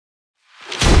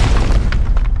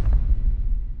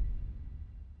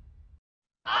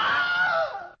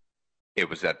It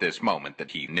was at this moment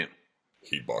that he knew.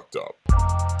 He bucked up.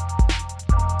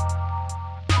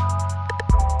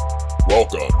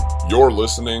 Welcome. You're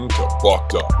listening to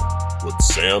Bucked Up with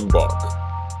Sam Buck.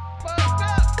 Fucked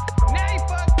up. Now you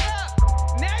fucked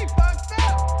up. Now you fucked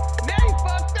up. Now you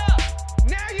fucked up.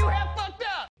 Now you have fucked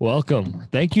up. Welcome.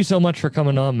 Thank you so much for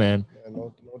coming on, man. Yeah,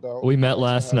 no doubt. We met Thanks for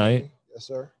last having night. me. Yes,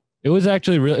 sir. It was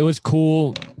actually it was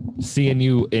cool seeing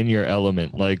you in your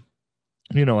element. Like,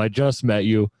 you know, I just met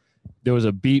you. There was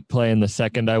a beat playing the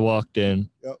second I walked in.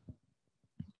 Yep.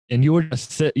 And you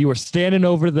were standing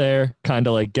over there, kind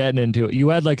of like getting into it. You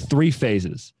had like three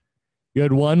phases. You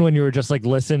had one when you were just like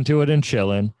listening to it and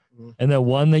chilling. Mhm. And then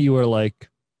one that you were like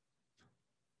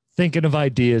thinking of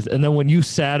ideas. And then when you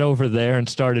sat over there and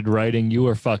started writing, you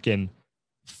were fucking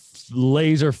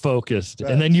laser focused.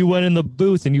 And then you went in the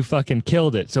booth and you fucking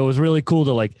killed it. So it was really cool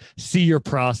to like see your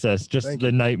process just Thank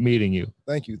the you. night meeting you.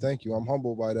 Thank you. I'm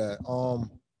humbled by that.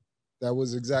 That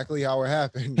was exactly how it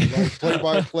happened. Like play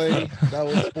by play. That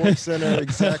was Sports Center,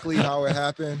 exactly how it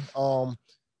happened.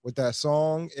 With that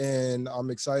song, and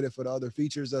I'm excited for the other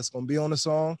features that's gonna be on the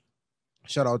song.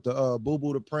 Shout out to Boo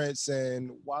Boo the Prince and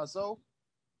Wazo.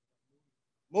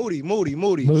 Moody.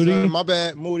 Sorry, my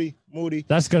bad, Moody.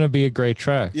 That's gonna be a great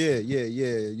track. Yeah.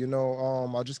 You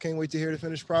know, I just can't wait to hear the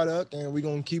finished product, and we're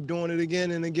gonna keep doing it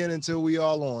again and again until we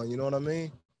all on. You know what I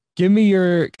mean? Give me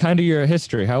your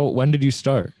history. When did you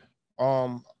start?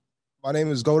 My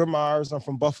name is Golden Myers. I'm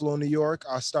from Buffalo, New York.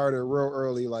 I started real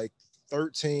early, like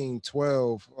 13,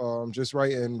 12, just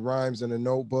writing rhymes in a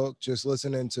notebook, just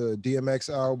listening to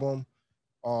DMX album,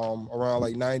 around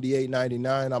like 98,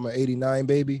 99. I'm an 89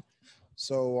 baby.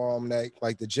 So that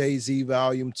like the Jay-Z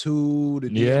Volume 2, the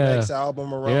DMX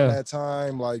album around that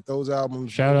time, like those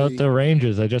albums. Shout out the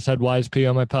Ranges. I just had Wise P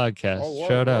on my podcast. Oh,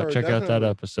 Shout out. Check out that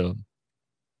episode.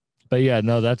 But yeah,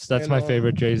 no, that's my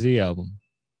favorite Jay-Z album.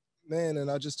 Man,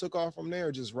 and I just took off from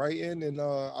there, just writing, and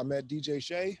I met DJ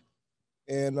Shay.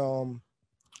 And you know,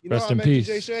 Rest I in met peace.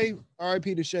 DJ Shay.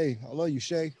 R.I.P. to Shay. I love you,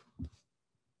 Shay.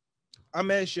 I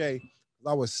met Shay.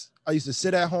 I used to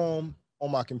sit at home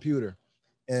on my computer,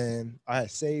 and I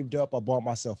had saved up. I bought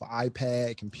myself an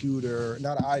iPad, computer,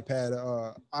 not an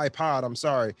iPad, iPod. I'm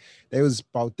sorry. They was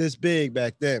about this big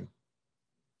back then.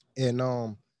 And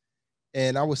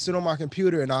I would sit on my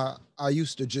computer, and I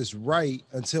used to just write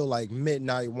until like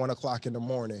midnight, 1 o'clock in the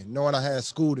morning, knowing I had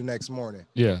school the next morning.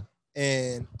 Yeah.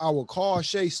 And I would call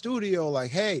Shay Studio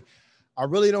like, hey, I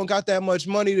really don't got that much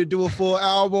money to do a full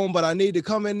album, but I need to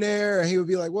come in there. And he would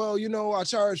be like, well, you know, I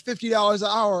charge $50 an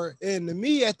hour. And to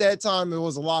me at that time, it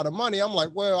was a lot of money. I'm like,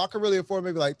 well, I could really afford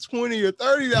maybe like $20 or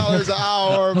 $30 an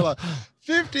hour. But like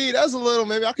 50, that's a little,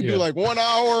 maybe I could do like 1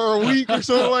 hour a week or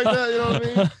something like that. You know what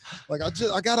I mean? Like I'm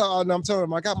telling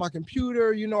him, I got my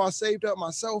computer, you know, I saved up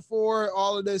myself for it,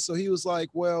 all of this. So he was like,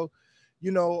 well,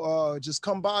 you know, just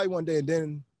come by one day. And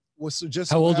then was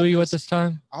just. How old were you at this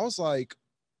time? I was like,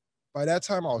 by that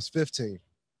time I was 15.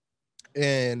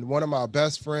 And one of my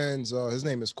best friends, his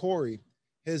name is Corey.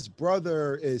 His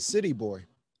brother is City Boy.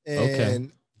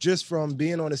 And just from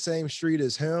being on the same street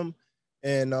as him,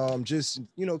 and just,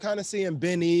 you know, kind of seeing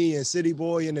Benny and City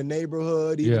Boy in the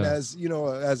neighborhood, even as, you know,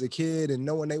 as a kid, and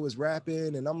knowing they was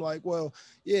rapping. And I'm like, well,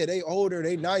 yeah, they older,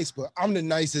 they nice, but I'm the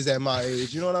nicest at my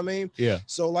age. You know what I mean? Yeah.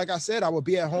 So like I said, I would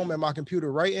be at home at my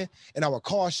computer writing, and I would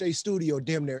call Shay Studio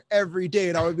damn near every day.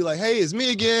 And I would be like, hey, it's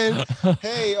me again.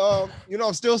 Hey, you know,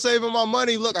 I'm still saving my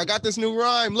money. Look, I got this new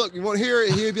rhyme. Look, you want to hear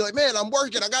it? He'd be like, man, I'm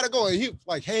working. I got to go. And he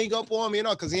like hang up on me, you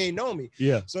know, because he ain't know me.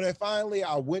 Yeah. So then finally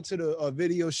I went to the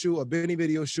video shoot, a Benny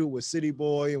video shoot with City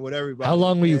Boy and with everybody. How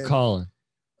long were you calling?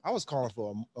 I was calling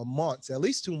for a month, at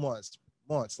least 2 months.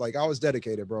 Like I was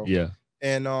dedicated, bro. Yeah.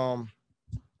 And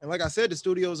like I said, the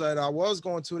studios that I was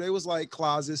going to, they was like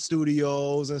closet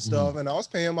studios and stuff. And I was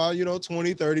paying my, you know,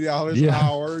 $20, $30 an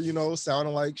hour, you know,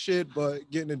 sounding like shit, but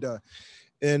getting it done.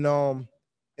 And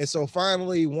so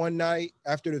finally one night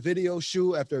after the video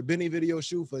shoot, after a Benny video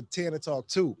shoot for Tana Talk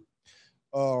 2,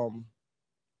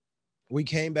 we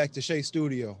came back to Shay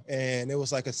Studio, and it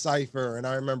was like a cypher. And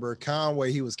I remember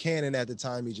Conway, he was cannon at the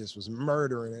time. He just was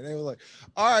murdering. And they were like,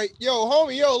 all right, yo,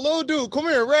 homie, yo, little dude, come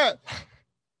here, rap.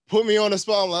 Put me on the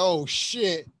spot. I'm like, oh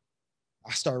shit.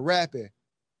 I start rapping.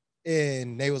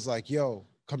 And they was like, yo,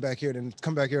 come back here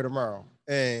tomorrow.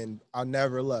 And I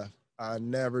never left. I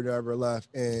never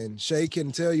left. And Shay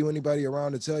can tell you, anybody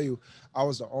around to tell you, I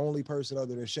was the only person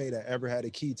other than Shay that ever had a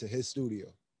key to his studio.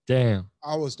 Damn.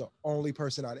 I was the only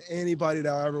person out of anybody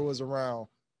that ever was around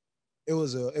it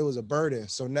was a burden.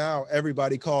 So now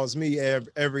everybody calls me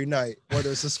every night,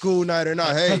 whether it's a school night or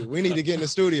not. Hey, we need to get in the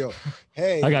studio.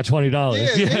 Hey, I got $20.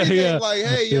 yeah, Yeah, anything, yeah. like,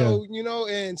 hey, yo, you know,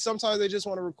 and sometimes they just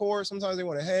want to record, sometimes they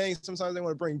want to hang, sometimes they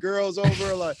want to bring girls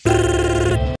over. Like,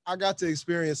 I got to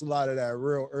experience a lot of that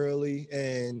real early.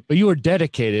 And But you were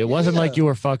dedicated. It wasn't like Yeah. you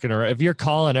were fucking around. If you're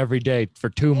calling every day for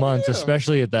 2 months, yeah.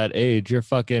 especially at that age,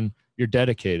 you're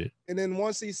dedicated. and then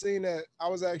once he seen that I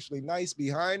was actually nice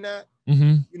behind that,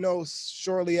 Mm-hmm. you know,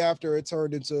 shortly after it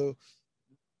turned into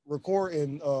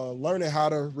recording, learning how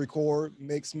to record,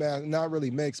 mix, not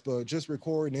really mix, but just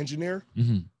record and engineer.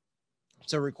 Mm-hmm.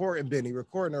 So recording Benny,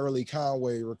 recording early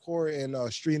Conway, recording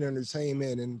street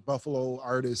entertainment and Buffalo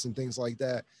artists and things like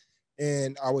that.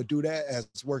 And I would do that as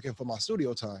working for my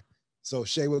studio time. So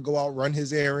Shay would go out, run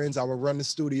his errands. I would run the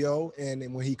studio. And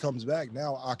then when he comes back,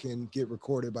 now I can get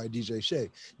recorded by DJ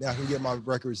Shay. Now I can get my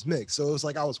records mixed. So it was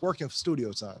like I was working for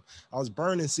studio time. I was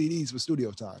burning CDs for studio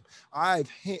time.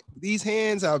 These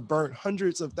hands have burnt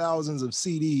hundreds of thousands of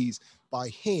CDs by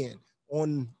hand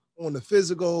on the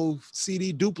physical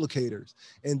CD duplicators,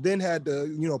 and then had to,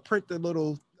 you know, print the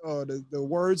little the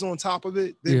words on top of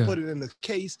it, then Yeah. put it in the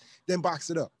case, then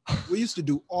box it up. We used to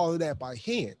do all of that by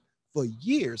hand for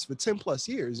years, for 10 plus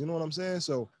years. You know what I'm saying?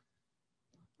 So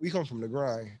we come from the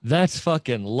grind. That's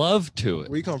fucking love to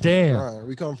it. We come from Damn. the grind.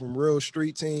 We come from real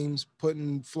street teams,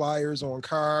 putting flyers on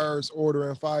cars,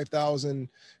 ordering 5,000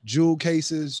 jewel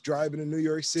cases, driving to New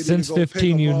York City. Since to go pick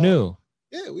 15, them you up. knew.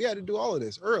 Yeah, we had to do all of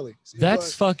this early. See,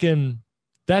 That's but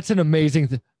that's an amazing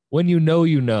thing. When you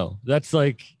know. That's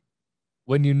like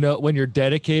when you're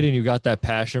dedicated and you got that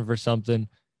passion for something,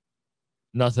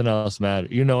 nothing else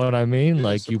matters. You know what I mean? Yeah,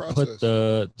 Like it's the you process. put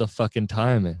the fucking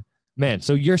time in. Man,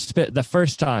 so you're spit the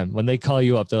first time when they call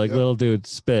you up, they're like, Yep. little dude,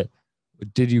 spit.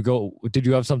 Did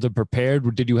you have something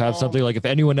prepared? Did you have something like if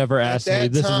anyone ever at asked me,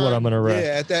 that this is what I'm time- gonna rap?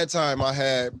 Yeah, at that time I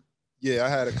had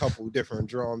a couple different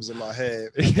drums in my head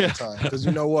at Yeah. that time. Because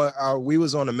you know what? We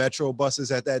was on the Metro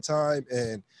buses at that time,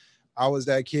 and I was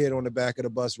that kid on the back of the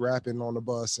bus rapping on the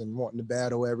bus and wanting to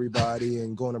battle everybody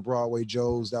and going to Broadway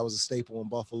Joe's. That was a staple in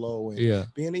Buffalo. And Yeah.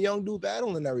 being a young dude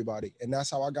battling everybody. And that's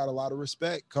how I got a lot of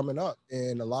respect coming up.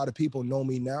 And a lot of people know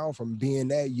me now from being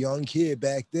that young kid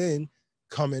back then,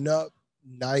 coming up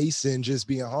nice and just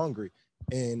being hungry.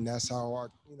 And that's how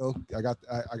I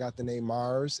got the name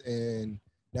Mars, and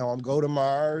now I'm Go to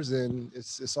Mars, and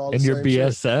it's all the And you're same shit.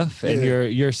 BSF and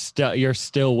Yeah. you're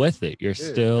still with it. You're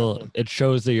still definitely. it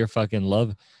shows that you're fucking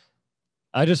love.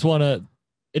 I just wanna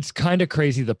it's kind of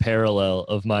crazy the parallel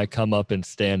of my come up and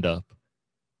stand up.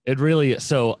 It really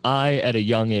so I at a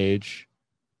young age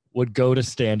would go to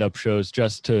stand-up shows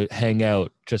just to hang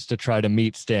out, just to try to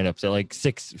meet stand-ups. At like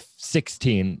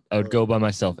 16, I would go by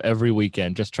myself every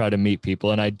weekend, just try to meet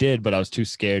people. And I did, but I was too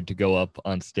scared to go up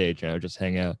on stage, and I would just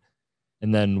hang out.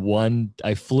 And then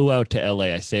I flew out to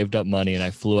LA. I saved up money and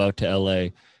I flew out to LA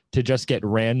to just get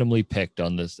randomly picked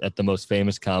at the most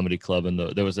famous comedy club. And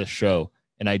there was a show,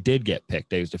 and I did get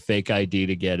picked. I used a fake ID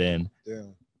to get in. Yeah.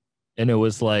 And it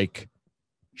was like,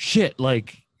 shit,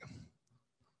 like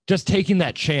just taking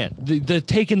that chance,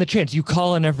 taking the chance. You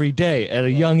call in every day at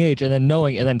a young age, and then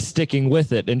knowing, and then sticking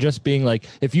with it, and just being like,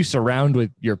 if you surround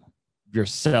with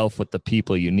yourself with the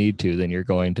people you need to, then you're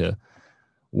going to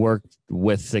work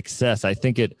with success. I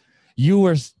think you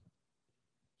were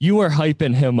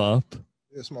hyping him up.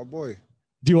 It's my boy.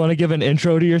 Do you want to give an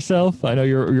intro to yourself? I know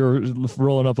you're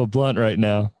rolling up a blunt right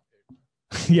now.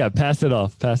 Yeah, pass it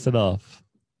off.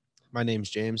 My name's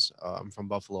James. I'm from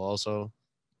Buffalo also.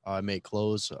 I make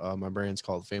clothes. My brand's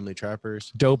called Family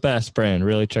Trappers. Dope ass brand.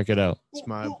 Really check it out. It's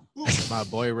my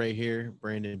boy right here,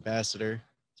 brand ambassador.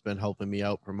 He's been helping me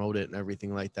out, promote it and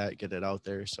everything like that, get it out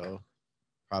there. So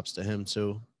props to him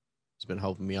too. He's been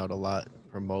helping me out a lot,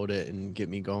 promote it and get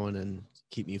me going and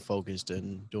keep me focused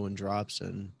and doing drops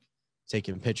and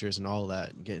taking pictures and all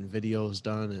that and getting videos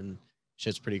done, and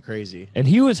shit's pretty crazy. And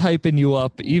he was hyping you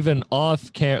up even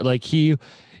off camera. Like you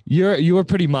were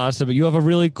pretty modest, but you have a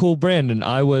really cool brand. And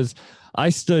I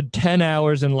stood 10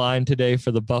 hours in line today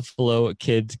for the Buffalo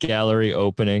Kids Gallery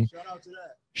opening. Shout out to that.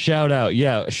 Shout out.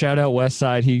 Yeah. Shout out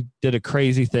Westside. He did a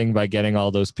crazy thing by getting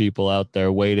all those people out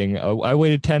there waiting. I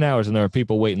waited 10 hours and there were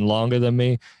people waiting longer than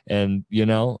me. And,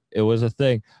 it was a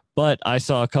thing. But I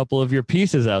saw a couple of your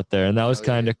pieces out there, and that was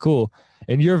kind of cool.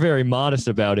 And you're very modest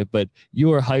about it, but you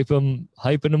were hyping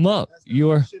them up. That's the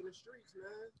hottest shit in the streets, man.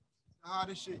 The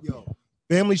hottest shit, yo.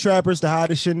 Family Trappers, the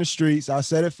hottest shit in the streets. I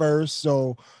said it first.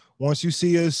 So once you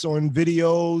see us on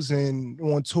videos and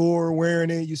on tour wearing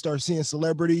it, you start seeing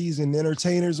celebrities and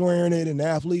entertainers wearing it and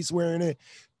athletes wearing it.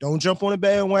 Don't jump on a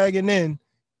bandwagon then.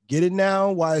 get it now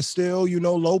while it's still,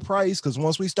 low price. Because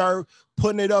once we start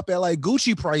putting it up at like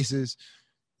Gucci prices,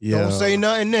 don't say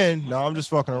nothing then. No, I'm just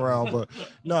fucking around. But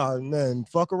no, man,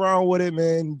 fuck around with it,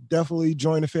 man. Definitely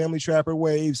join the Family Trapper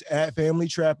Waves at Family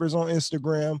Trappers on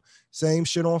Instagram. Same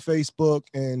shit on Facebook.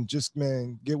 And just,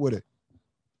 man, get with it.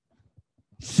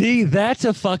 See, that's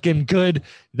a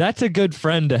good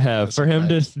friend to have. That's for him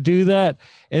right. to do that.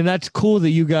 And that's cool that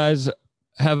you guys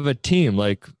have a team.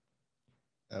 Like,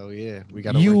 Oh yeah, we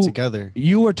got to work together.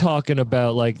 you were talking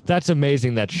about, like, that's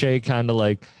amazing that Shay kind of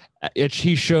like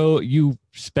you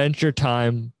spent your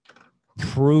time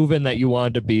proving that you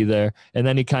wanted to be there, and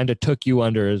then he kind of took you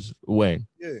under his wing.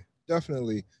 Yeah,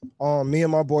 definitely. Me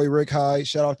and my boy Rick High,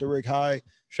 shout out to Rick High.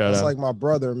 Shout That's out. like my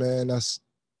brother, man. That's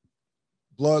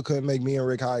blood couldn't make me and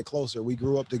Rick High closer. We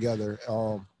grew up together.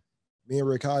 Me and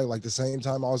Rick High, like the same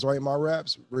time I was writing my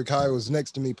raps, Rick High was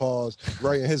next to me,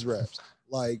 writing his raps.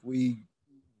 Like we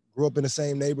grew up in the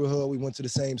same neighborhood. We went to the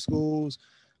same schools.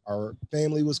 Our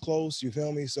family was close, you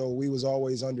feel me? So we was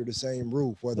always under the same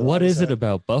roof. What is it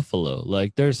about Buffalo?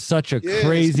 Like, there's such a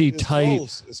crazy it's tight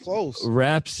close. It's close.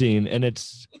 rap scene, and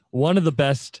it's one of the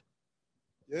best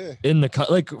Yeah. in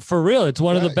like, for real, it's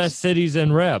one of the Facts. best cities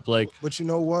in rap. Like, But you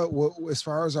know what? As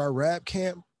far as our rap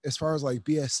camp, as far as like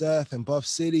BSF and Buff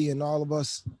City and all of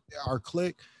us, our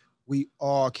clique, we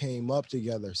all came up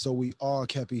together. So we all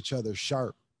kept each other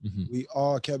sharp. mhm. We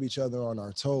all kept each other on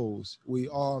our toes. We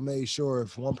all made sure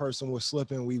if one person was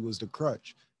slipping, we was the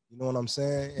crutch. You know what I'm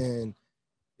saying? And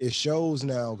it shows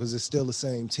now because it's still the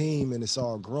same team and it's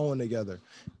all growing together.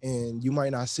 And you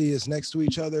might not see us next to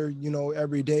each other,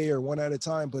 every day or one at a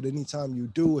time, but anytime you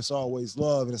do, it's always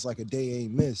love. And it's like a day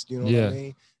ain't missed. You know what Yeah. I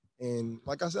mean? And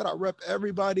like I said, I rep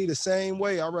everybody the same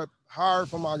way. I rep hard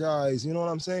for my guys. You know what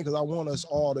I'm saying? Because I want us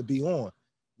all to be on.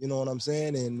 You know what I'm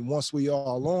saying? And once we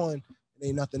all on,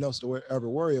 ain't nothing else to ever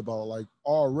worry about. Like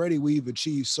already we've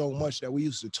achieved so much that we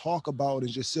used to talk about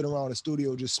and just sit around the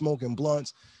studio just smoking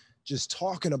blunts, just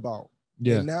talking about.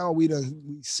 Yeah. And now we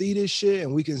see this shit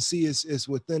and we can see it's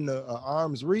within the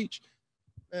arm's reach.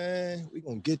 Man, we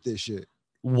gonna get this shit.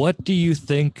 What do you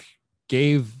think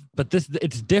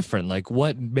it's different. Like,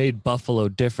 what made Buffalo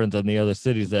different than the other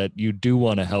cities that you do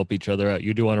want to help each other out?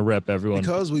 You do want to rep everyone.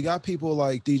 Because we got people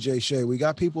like DJ Shay, we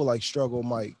got people like Struggle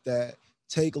Mike that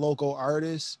take local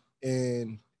artists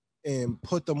and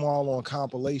put them all on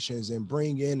compilations and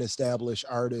bring in established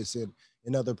artists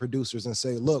and other producers and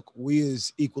say, look, we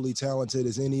is equally talented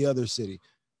as any other city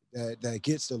that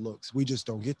gets the looks. We just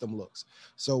don't get them looks.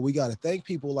 So we got to thank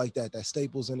people like that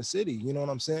staples in the city. You know what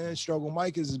I'm saying? Struggle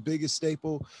Mike is his biggest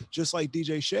staple, just like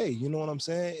DJ Shay. You know what I'm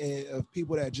saying? And of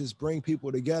people that just bring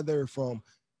people together from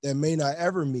that may not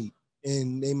ever meet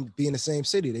and they be in the same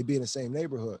city. They be in the same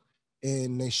neighborhood.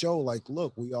 And they show like,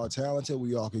 look, we are talented.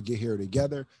 We all could get here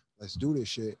together. Let's do this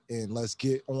shit. And let's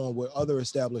get on with other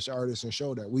established artists and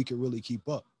show that we can really keep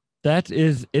up. It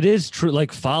is true.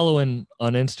 Like, following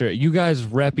on Insta, you guys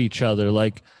rep each other.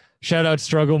 Like, shout out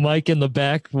Struggle Mike in the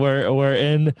back. We're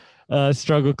in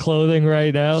Struggle Clothing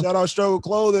right now. Shout out Struggle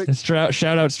Clothing. And shout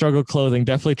out Struggle Clothing.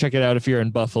 Definitely check it out if you're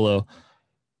in Buffalo.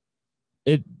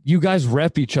 You guys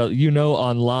rep each other,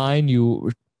 online, you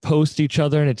post each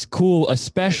other, and it's cool,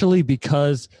 especially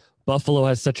because Buffalo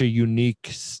has such a unique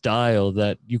style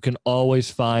that you can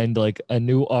always find like a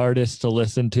new artist to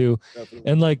listen to.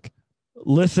 Definitely. And like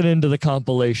listening to the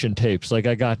compilation tapes, like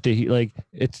I got to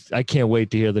I can't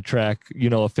wait to hear the track,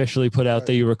 officially put out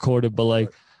that you recorded, but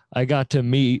like I got to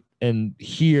meet and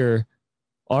hear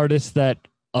artists that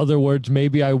other words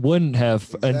maybe I wouldn't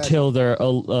have until they're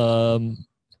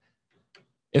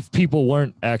if people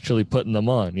weren't actually putting them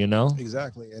on,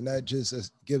 Exactly. And that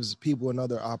just gives people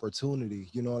another opportunity,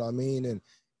 you know what I mean?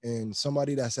 And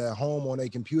somebody that's at home on a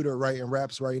computer writing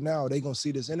raps right now, they gonna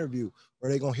see this interview or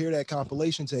they gonna hear that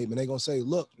compilation tape and they gonna say,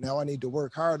 look, now I need to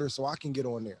work harder so I can get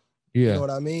on there. Yeah. You know what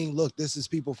I mean? Look, this is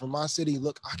people from my city.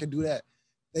 Look, I can do that.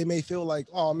 They may feel like,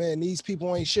 oh man, these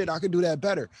people ain't shit. I could do that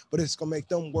better, but it's gonna make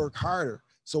them work harder.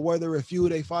 So whether a few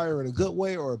they fire in a good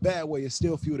way or a bad way, it's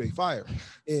still few they fire.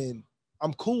 And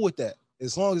I'm cool with that.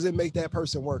 As long as it make that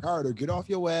person work harder, get off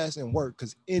your ass and work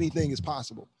because anything is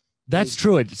possible. That's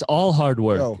true. It's all hard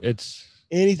work. Yo. It's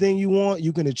Anything you want,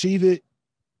 you can achieve it.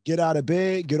 Get out of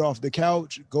bed, get off the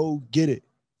couch, go get it.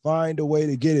 Find a way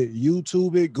to get it.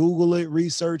 YouTube it, Google it,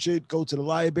 research it, go to the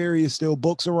library. It's still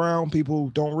books around. People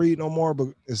don't read no more, but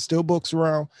it's still books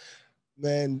around.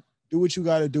 Man, do what you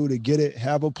got to do to get it.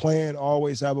 Have a plan.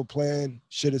 Always have a plan.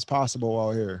 Shit is possible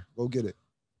out here. Go get it.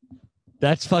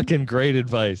 That's fucking great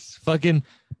advice. Fucking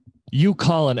you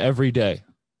calling every day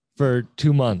for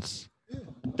 2 months.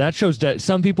 That shows that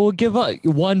some people would give up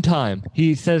one time.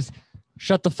 He says,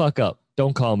 shut the fuck up.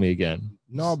 don't call me again.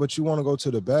 No, but you want to go to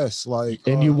the best. Like,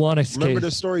 And you want to remember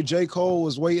the story? J. Cole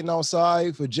was waiting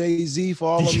outside for Jay-Z for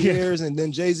all of Yeah. years, and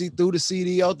then Jay-Z threw the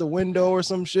CD out the window or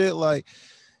some shit. Like,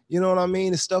 you know what I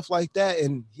mean? It's stuff like that.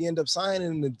 And he ended up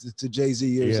signing to Jay-Z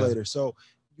years Yeah. later. So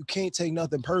you can't take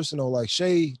nothing personal. Like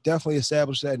Shay definitely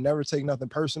established that. Never take nothing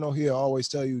personal. He'll always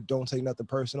tell you, don't take nothing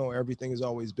personal. Everything is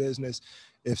always business.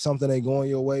 If something ain't going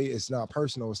your way, it's not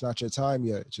personal. It's not your time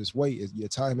yet. Just wait. Your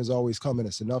time is always coming.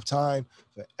 It's enough time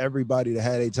for everybody to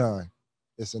have a time.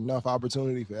 It's enough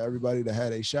opportunity for everybody to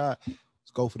have a shot.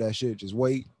 Let's go for that shit. Just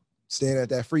wait. Stand at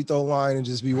that free throw line and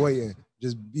just be waiting.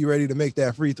 Just be ready to make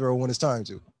that free throw when it's time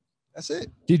to. That's it.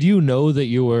 Did you know that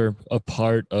you were a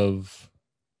part of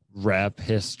rap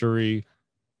history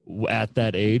at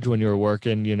that age when you were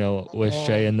working, you know, with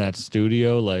Shay in that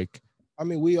studio? Like, I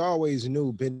mean, we always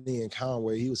knew Benny and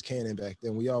Conway. He was Cannon back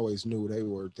then. We always knew they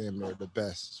were damn near the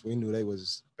best. We knew they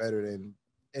was better than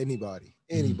anybody.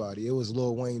 It was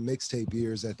Lil Wayne mixtape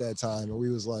years at that time. And we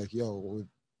was like, yo,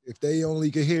 if they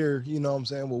only could hear, you know what I'm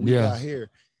saying, what we got here.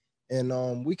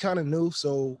 And we kind of knew.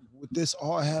 So with this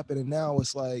all happening now,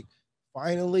 it's like,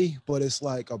 finally, but it's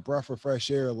like a breath of fresh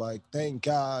air. Like, thank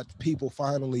God people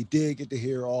finally did get to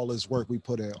hear all this work we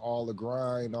put in, all the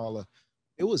grind,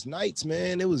 it was nights,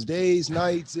 man. It was days,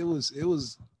 nights. It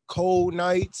was cold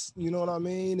nights. You know what I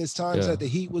mean? It's times that the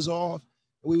heat was off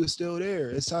and we were still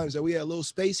there. It's times that we had little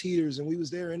space heaters and we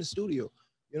was there in the studio.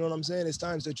 You know what I'm saying? It's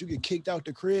times that you get kicked out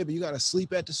the crib and you got to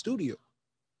sleep at the studio.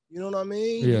 You know what I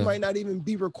mean? Yeah. You might not even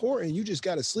be recording. You just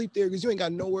got to sleep there because you ain't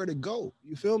got nowhere to go.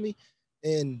 You feel me?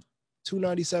 And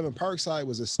 297 Parkside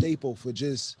was a staple for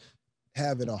just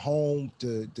having a home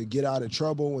to get out of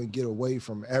trouble and get away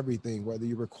from everything, whether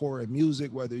you're recording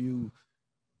music, whether you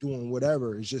doing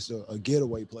whatever. It's just a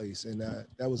getaway place. And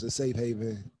that was a safe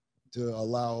haven to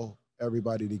allow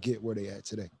everybody to get where they at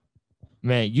today.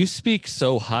 Man, you speak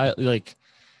so high. Like,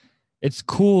 it's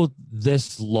cool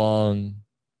this long.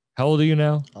 How old are you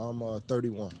now? I'm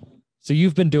 31. So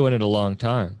you've been doing it a long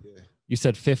time. Yeah. You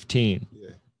said 15. Yeah.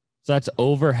 So that's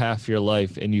over half your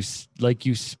life. And you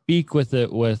speak with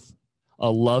it with a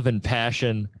love and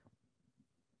passion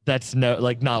that's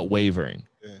not wavering.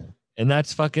 Yeah. And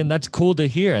that's cool to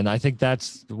hear. And I think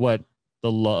that's what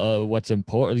what's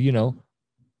important, you know.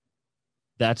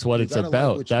 That's what it's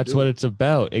about. That's what it's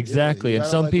about. Exactly. And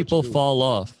some people fall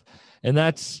off. And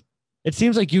it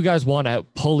seems like you guys want to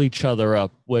pull each other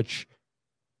up, which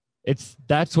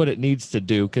that's what it needs to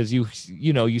do. Cause you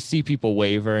see people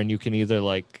waver and you can either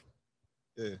like.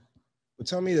 Yeah. But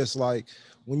tell me this, like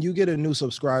when you get a new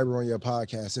subscriber on your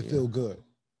podcast, it feels good.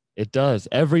 It does.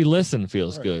 Every listen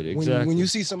feels good. Exactly. When you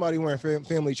see somebody wearing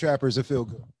family trappers, it feels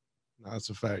good. That's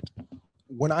a fact.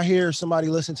 When I hear somebody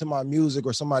listen to my music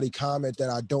or somebody comment that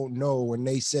I don't know and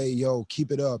they say, yo,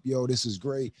 keep it up. Yo, this is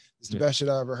great. It's the best shit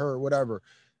I ever heard, whatever.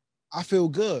 I feel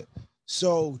good.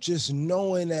 So just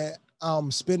knowing that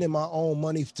I'm spending my own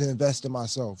money to invest in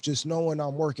myself, just knowing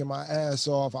I'm working my ass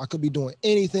off, I could be doing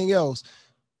anything else.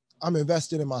 I'm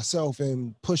invested in myself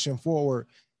and pushing forward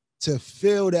to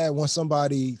feel that when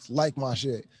somebody like my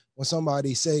shit, when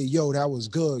somebody say, yo, that was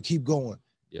good, keep going.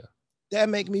 Yeah. That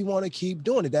make me want to keep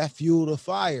doing it. That fuel the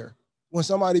fire. When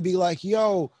somebody be like,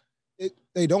 yo,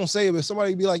 they don't say it, but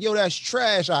somebody be like, yo, that's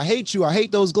trash. I hate you. I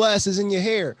hate those glasses in your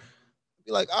hair.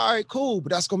 Be like, all right, cool.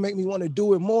 But that's going to make me want to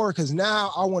do it more because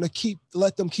now I want to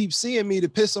let them keep seeing me to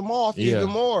piss them off even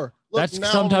more. Look,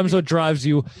 that's sometimes what drives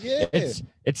you. Yeah.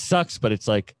 It sucks, but it's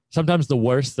like sometimes the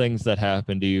worst things that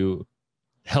happen to you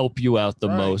help you out the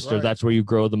most, or that's where you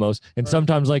grow the most. And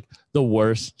sometimes like the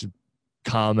worst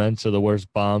comments or the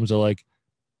worst bombs are like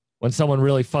when someone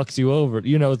really fucks you over,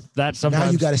 you know, that sometimes.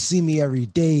 Now you got to see me every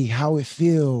day, how it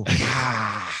feels.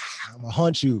 I'm going to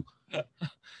hunt you.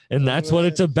 And that's what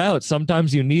it's about.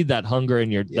 Sometimes you need that hunger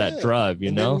and that drive,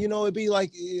 you know? Then, you know, it'd be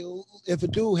like if a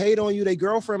dude hate on you, their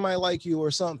girlfriend might like you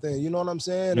or something. You know what I'm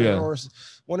saying? Yeah. Or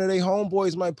one of their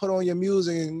homeboys might put on your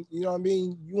music and, you know what I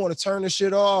mean? You want to turn the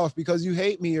shit off because you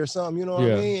hate me or something. You know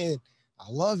what I mean? And I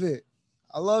love it.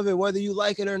 I love it. Whether you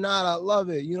like it or not, I love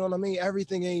it. You know what I mean?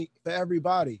 Everything ain't for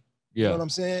everybody. Yeah. You know what I'm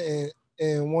saying?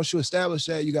 And once you establish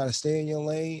that, you got to stay in your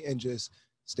lane and just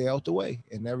stay out the way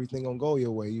and everything gonna go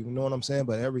your way. You know what I'm saying?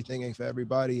 But everything ain't for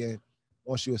everybody. And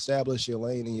once you establish your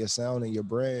lane and your sound and your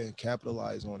brand,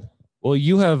 capitalize on it. Well,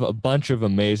 you have a bunch of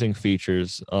amazing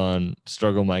features on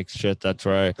Struggle Mike's shit. That's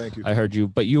right. Thank you. I heard you,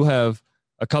 but you have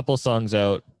a couple songs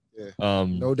out. Yeah.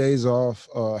 No Days Off,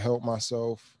 Help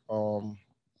Myself.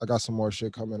 I got some more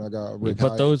shit coming. I got Rick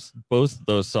But Hyde. both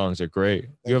those songs are great.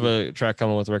 You have a track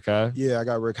coming with Rick Hyde? Yeah, I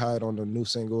got Rick Hyde on the new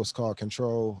single. It's called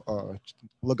Control.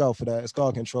 Look out for that. It's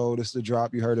called Control. This is the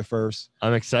drop. You heard it first.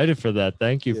 I'm excited for that.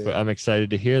 Thank you. Yeah. I'm excited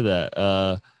to hear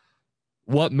that.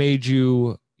 What made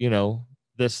you,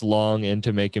 this long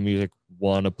into making music,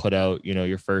 want to put out,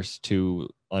 your first 2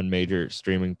 on major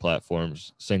streaming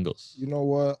platforms singles? You know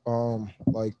what?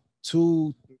 Like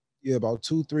about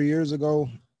 2-3 years ago,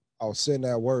 I was sitting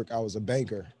at work. I was a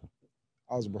banker.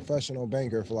 I was a professional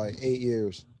banker for like 8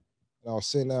 years. And I was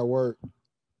sitting at work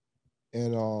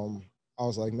and I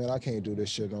was like, man, I can't do this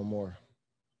shit no more.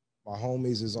 My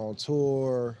homies is on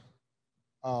tour.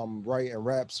 I'm writing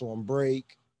raps on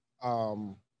break.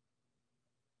 I'm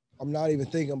not even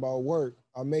thinking about work.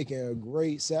 I'm making a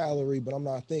great salary, but I'm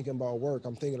not thinking about work.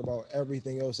 I'm thinking about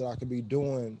everything else that I could be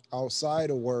doing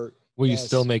outside of work. Were you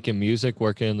still making music,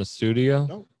 working in the studio?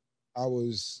 No, I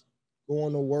was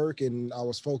going to work and I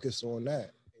was focused on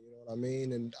that. You know what I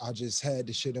mean? And I just had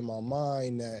the shit in my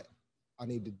mind that I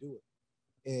need to do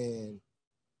it. And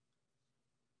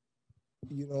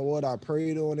you know what? I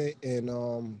prayed on it and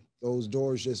those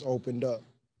doors just opened up.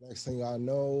 Next thing I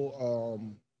know,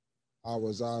 I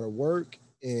was out of work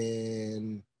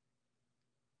and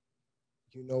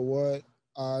you know what?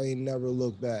 I ain't never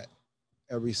looked back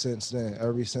ever since then.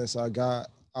 Ever since I got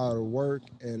out of work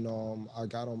and I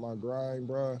got on my grind,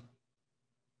 bro,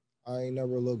 I ain't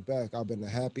never looked back. I've been the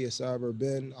happiest I ever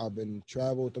been. I've been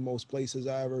traveled the most places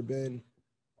I ever been.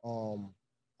 I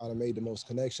done made the most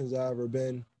connections I ever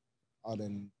been. I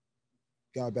done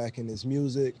got back in this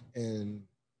music and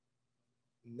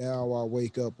now I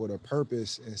wake up with a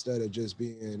purpose instead of just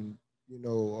being,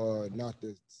 not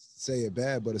to say it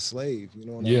bad, but a slave, you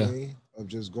know what I mean? Of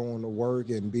just going to work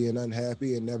and being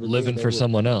unhappy and never living for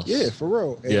someone else. Yeah, for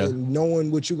real. And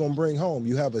knowing what you're going to bring home.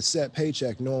 You have a set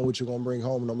paycheck, knowing what you're going to bring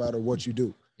home no matter what you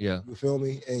do. Yeah. You feel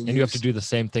me? And you have to do the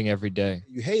same thing every day.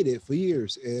 You hate it for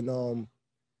years. And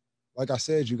like I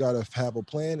said, you got to have a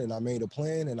plan. And I made a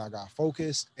plan and I got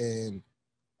focused and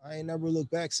I ain't never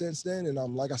looked back since then. And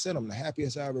like I said, I'm the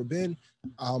happiest I ever been.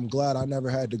 I'm glad I never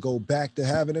had to go back to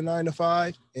having a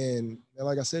 9-to-5. And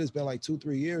like I said, it's been like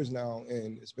 2-3 years now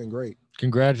and it's been great.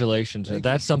 Congratulations. Thank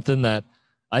That's something that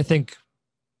I think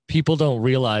people don't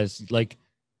realize. Like,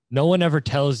 no one ever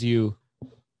tells you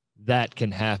that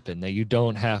can happen, that you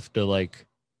don't have to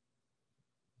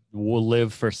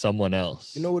live for someone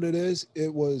else. You know what it is?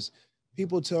 It was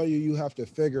people tell you have to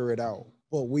figure it out.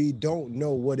 But we don't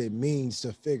know what it means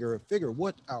to figure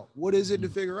what out. What is it to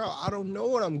figure out? I don't know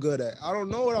what I'm good at. I don't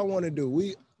know what I want to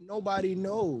do. Nobody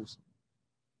knows.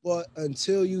 But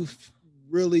until you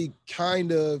really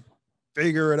kind of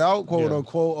figure it out, quote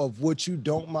unquote, of what you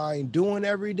don't mind doing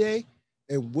every day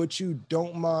and what you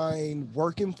don't mind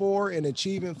working for and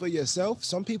achieving for yourself.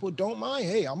 Some people don't mind.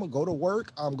 Hey, I'm gonna go to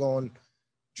work. I'm going to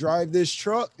drive this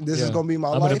truck. This is gonna be my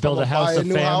life. I'm gonna build a house, a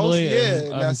family. Yeah,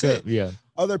 and that's it. Yeah.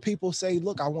 Other people say,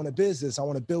 look, I want a business. I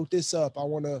want to build this up. I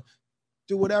want to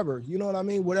do whatever. You know what I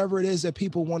mean? Whatever it is that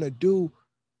people want to do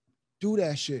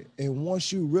that shit. And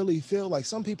once you really feel like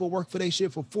some people work for their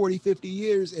shit for 40, 50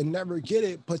 years and never get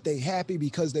it, but they happy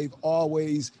because they've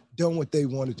always done what they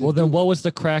wanted to do. Well, then what was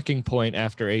the cracking point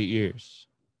after 8 years?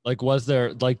 Was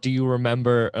there, do you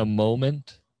remember a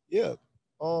moment? Yeah.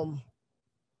 I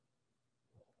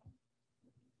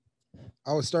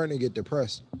was starting to get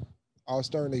depressed. I was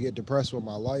starting to get depressed with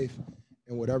my life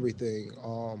and with everything.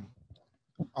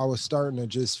 I was starting to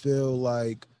just feel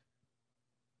like,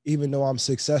 even though I'm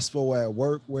successful at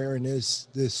work wearing this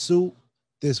suit,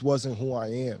 this wasn't who I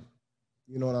am.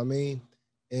 You know what I mean?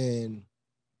 And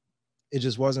it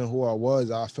just wasn't who I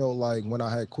was. I felt like when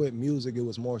I had quit music, it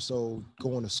was more so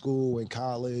going to school and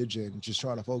college and just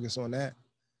trying to focus on that.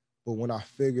 But when I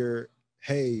figured,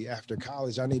 hey, after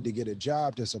college, I need to get a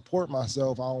job to support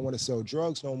myself. I don't want to sell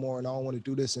drugs no more and I don't want to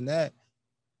do this and that.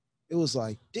 It was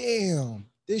like, damn,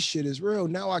 this shit is real.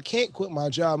 Now I can't quit my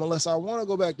job unless I want to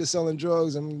go back to selling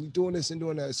drugs and doing this and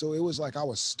doing that. So it was like I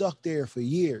was stuck there for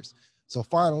years. So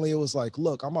finally it was like,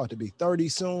 look, I'm about to be 30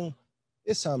 soon.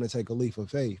 It's time to take a leap of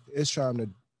faith. It's time to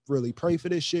really pray for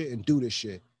this shit and do this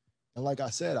shit. And like I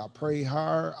said, I prayed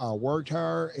hard, I worked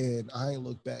hard, and I ain't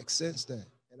looked back since then.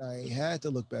 And I ain't had to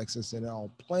look back since then. I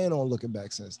don't plan on looking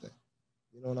back since then.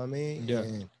 You know what I mean? Yeah.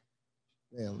 And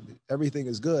man, everything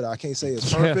is good. I can't say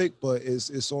it's perfect, but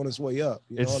it's on its way up.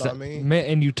 You know what I mean? Man,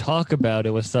 and you talk about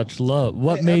it with such love.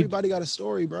 What made everybody got a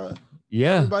story, bro?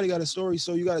 Yeah. Everybody got a story.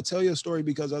 So you got to tell your story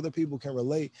because other people can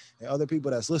relate. And other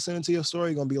people that's listening to your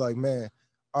story are going to be like, man,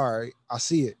 all right, I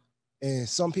see it. And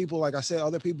some people, like I said,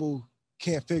 other people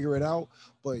can't figure it out,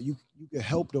 but you can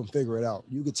help them figure it out.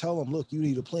 You could tell them, look, you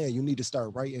need a plan. You need to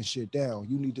start writing shit down.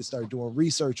 You need to start doing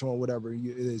research on whatever it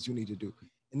is you need to do.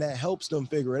 And that helps them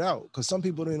figure it out, because some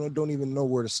people don't even know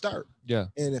where to start. Yeah.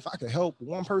 And if I could help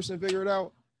one person figure it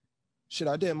out, shit,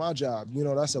 I did my job. You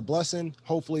know, that's a blessing.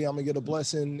 Hopefully I'm gonna get a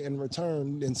blessing in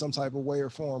return in some type of way or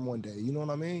form one day. You know what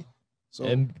I mean? So,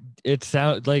 and it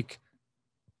sounds like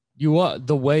you are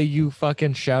the way you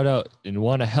fucking shout out and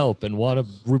want to help and want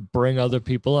to bring other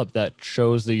people up. That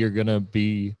shows that you're gonna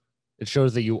be. It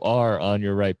shows that you are on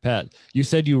your right path. You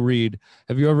said you read.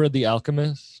 Have you ever read The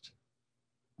Alchemist?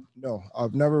 no,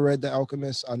 I've never read The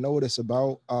Alchemist. I know what it's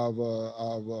about. I've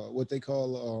what they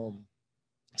call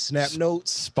Snap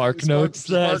Notes, Spark Notes.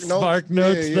 That Spark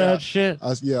Notes. Yeah, That shit.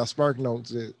 Spark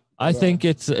Notes. It. I think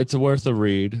it's worth a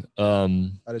read. I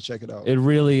gotta check it out. It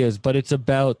really is, but it's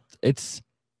about it's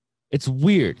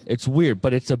weird. It's weird,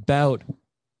 but it's about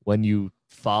when you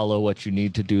follow what you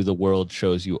need to do, the world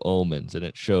shows you omens, and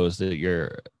it shows that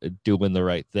you're doing the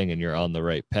right thing and you're on the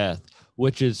right path,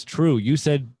 which is true. You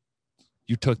said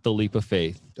you took the leap of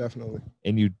faith, Definitely.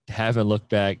 and you haven't looked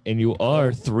back, and you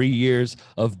are 3 years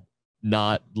of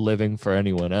not living for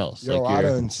anyone else. Yo, Like, I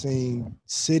you're- done seen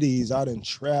cities. I done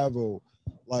travel.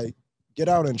 Like, get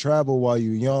out and travel while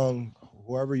you're young.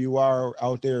 Whoever you are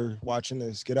out there watching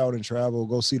this, get out and travel.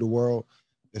 Go see the world.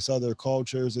 It's other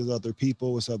cultures. It's other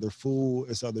people. It's other food.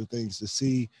 It's other things to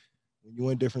see. When you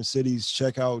in different cities,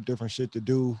 check out different shit to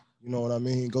do. You know what I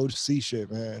mean? Go to see shit,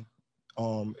 man.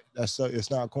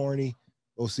 It's not corny.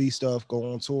 Go see stuff.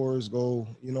 Go on tours. Go.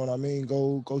 You know what I mean?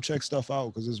 Go check stuff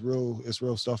out, because it's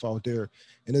real stuff out there,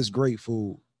 and it's great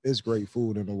food. It's great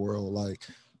food in the world. Like,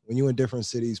 when you're in different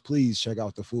cities, please check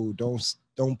out the food.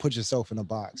 Don't put yourself in a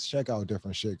box. Check out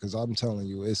different shit, because I'm telling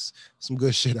you, it's some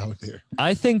good shit out there.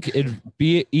 I think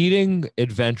eating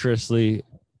adventurously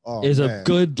Oh, is man. a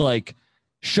good, like,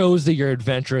 shows that you're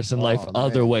adventurous in life Oh,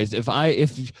 other man. ways. If I'm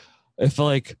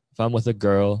with a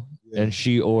girl Yeah. and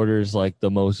she orders like the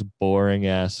most boring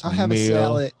ass I'll have a meal,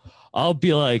 salad. I'll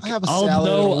be like, I have a I'll salad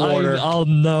know, and water. I'll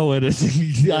know it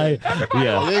is. Yeah.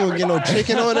 Yeah, They ain't gonna get no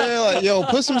chicken on there. Like, yo,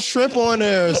 put some shrimp on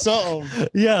there or something.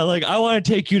 yeah. Like, I want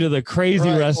to take you to the crazy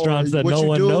Right, restaurants or that what no you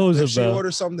one do, knows if she about.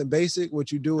 orders something basic,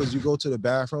 what you do is you go to the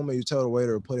bathroom and you tell the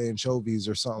waiter to put anchovies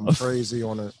or something crazy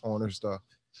on her stuff.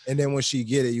 And then when she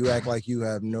get it, you act like you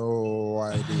have no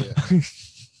idea.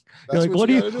 You're like, what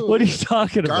are you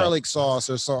talking about? Garlic sauce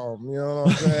or something, you know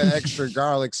what I'm saying? Extra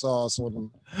garlic sauce on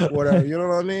whatever, you know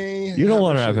what I mean? You don't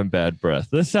want her shit. having bad breath.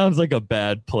 This sounds like a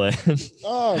bad plan.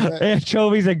 Oh, man.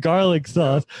 Anchovies and garlic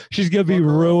sauce. She's gonna be Fuck her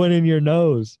up. ruining your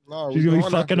nose. No, She's we gonna be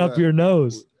going fucking after up that. your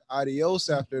nose. Adios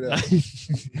after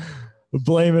that.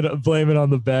 blame it on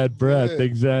the bad breath. Yeah.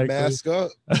 Exactly. Mask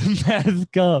up.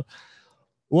 Mask up.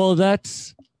 Well,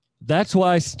 that's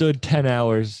why I stood 10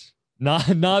 hours.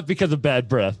 Not because of bad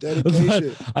breath. But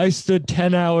Dedication. I stood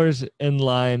 10 hours in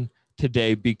line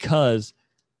today because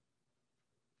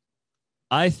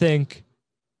I think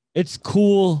it's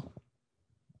cool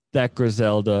that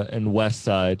Griselda and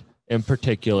Westside in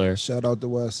particular, Shout out to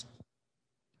West.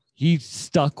 he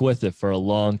stuck with it for a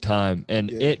long time, and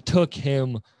Yeah. it took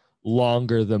him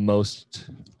longer than most.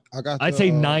 I'd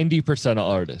say 90% of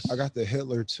artists. I got the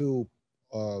Hitler 2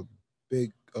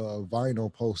 big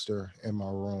vinyl poster in my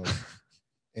room.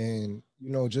 And,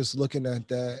 you know, just looking at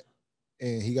that,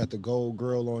 and he got the gold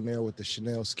grill on there with the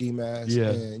Chanel ski mask. Yeah.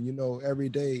 And, you know, every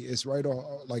day it's right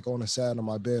on the side of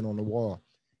my bed on the wall.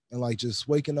 And like just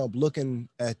waking up, looking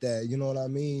at that, you know what I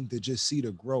mean? To just see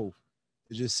the growth,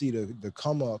 to just see the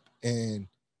come up. And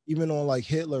even on like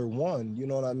Hitler 1, you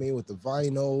know what I mean? With the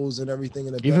vinyls and everything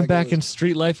in the Even back it in was-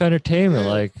 street life entertainment,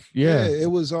 Yeah. like, yeah.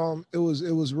 it was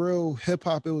real hip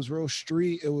hop, it was real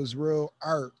street, it was real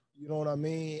art, you know what I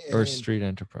mean? Or And- street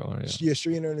enterprise. Yeah. yeah,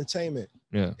 street entertainment.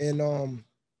 Yeah. And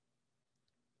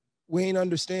we ain't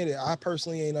understand it. I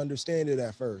personally ain't understand it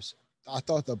at first. I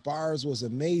thought the bars was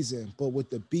amazing, but with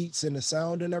the beats and the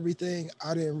sound and everything,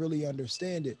 I didn't really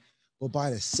understand it. But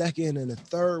by the second and the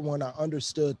third one, I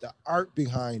understood the art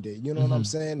behind it. You know what I'm Mhm.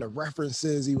 saying? The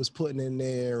references he was putting in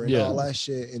there and Yeah. all that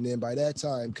shit. And then by that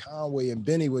time, Conway and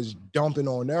Benny was dumping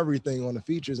on everything on the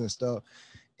features and stuff.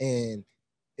 And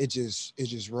it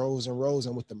just rose and rose.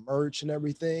 And with the merch and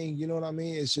everything, you know what I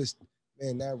mean? It's just,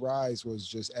 man, that rise was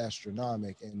just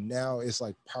astronomical. And now it's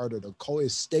like part of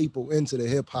it's staple into the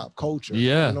hip hop culture.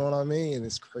 Yeah. You know what I mean? And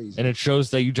it's crazy. And it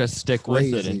shows that you just stick with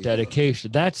it Crazy. and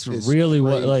dedication. That's It's really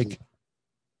what, crazy. like,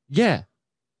 yeah,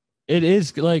 it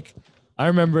is. Like, I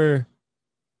remember,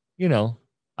 you know,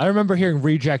 I remember hearing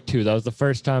Reject 2. That was the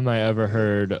first time I ever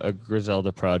heard a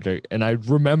Griselda project. And I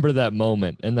remember that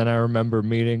moment. And then I remember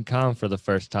meeting Khan for the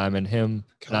first time and him.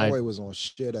 Conway was on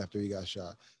shit after he got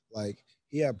shot. Like,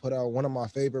 he had put out one of my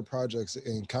favorite projects,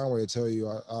 and Conway will tell you,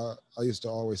 I used to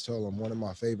always tell him one of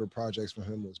my favorite projects from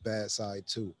him was Bad Side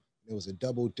 2. It was a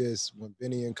double disc when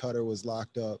Benny and Cutter was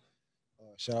locked up.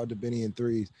 Shout out to Benny and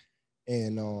Threes.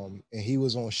 And he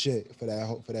was on shit for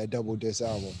that double disc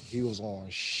album. He was on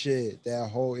shit. That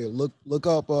whole look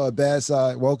up Bad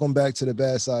Side. Welcome back to the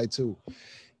Bad Side 2.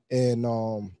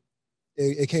 And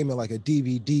it came in like a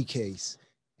DVD case,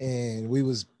 and we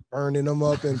was burning them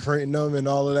up and printing them and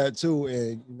all of that too.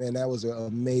 And man, that was an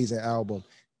amazing album.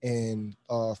 And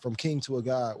From King to a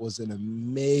God was an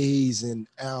amazing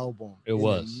album. It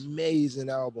was amazing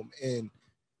album. And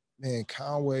man,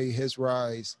 Conway, his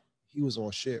rise, he was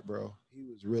on shit, bro. He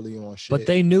was really on shit. But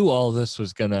they knew all this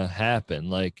was gonna happen.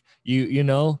 Like you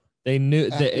know, they knew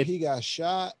after he got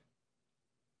shot.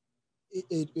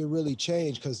 It really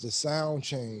changed because the sound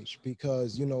changed,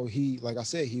 because, you know, he, like I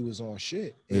said, he was on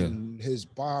shit. And his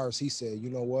bars, he said, you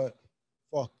know what?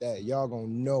 Fuck that. Y'all gonna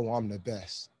know I'm the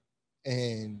best.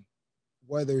 And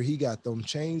whether he got them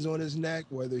chains on his neck,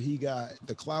 whether he got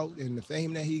the clout and the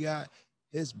fame that he got,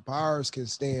 his bars can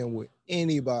stand with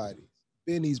anybody.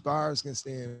 Benny's bars can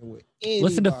stand with anybody.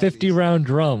 Listen to 50 Round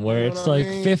Drum, where it's like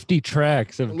 50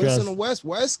 tracks of listen to West.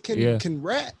 West can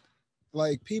rap.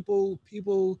 Like people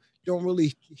don't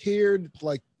really hear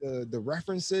like the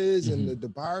references and the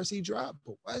bars he dropped,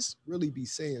 but West really be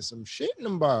saying some shit in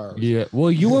them bars. Yeah.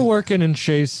 Well, you were working in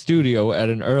Shay's studio at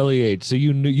an early age, so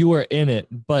you knew you were in it.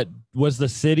 But was the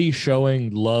city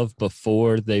showing love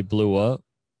before they blew up?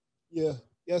 Yeah.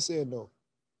 Yes and no.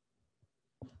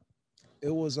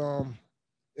 It was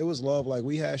love. Like,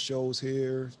 we had shows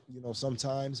here, you know,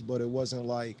 sometimes, but it wasn't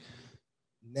like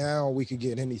now we could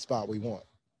get any spot we want.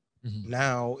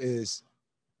 Now it's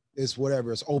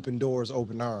whatever. It's open doors,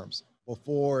 open arms.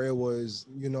 Before it was,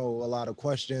 you know, a lot of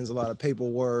questions, a lot of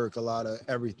paperwork, a lot of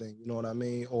everything, you know what I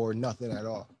mean? Or nothing at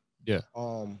all. Yeah.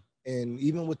 And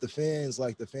even with the fans,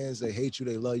 like the fans, they hate you,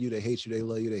 they love you, they hate you, they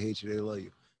love you, they hate you, they love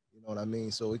you. You know what I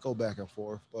mean? So we go back and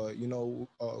forth. But, you know,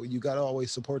 you got to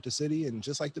always support the city. And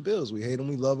just like the Bills, we hate them,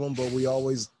 we love them, but we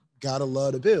always got to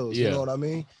love the Bills. You know what I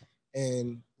mean?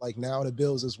 And like now the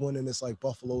Bills is winning, it's like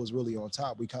Buffalo is really on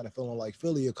top. We kind of feeling like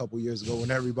Philly a couple years ago when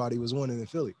everybody was winning in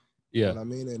Philly. You know what I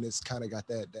mean? And it's kind of got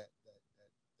that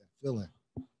feeling.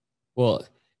 Well,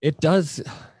 it does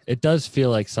feel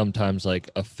like sometimes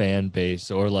like a fan base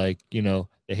or like, you know,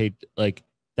 they hate, like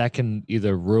that can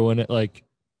either ruin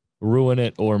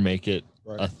it or make it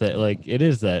a thing. Like it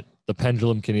is that the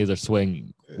pendulum can either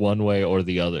swing one way or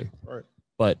the other. Right.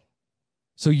 But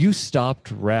so you stopped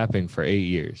rapping for 8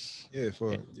 years.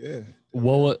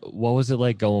 What was it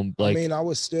like going? Like, I mean, I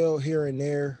was still here and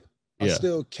there. I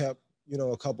still kept, you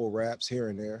know, a couple raps here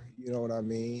and there. You know what I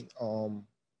mean?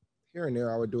 Here and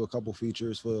there, I would do a couple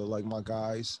features for like my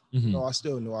guys. You know, I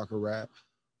still knew I could rap,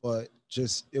 but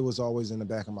just it was always in the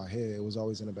back of my head. It was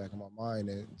always in the back of my mind,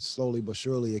 and slowly but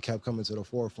surely, it kept coming to the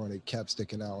forefront. It kept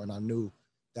sticking out, and I knew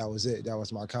that was it. That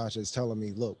was my conscience telling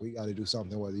me, look, we got to do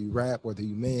something. Whether you rap, whether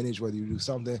you manage, whether you do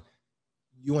something,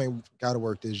 you ain't got to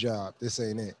work this job. This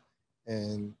ain't it.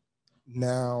 And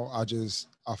now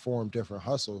I formed different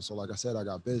hustles. So like I said, I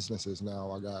got businesses now.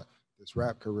 I got this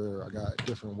rap career. I got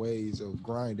different ways of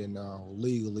grinding now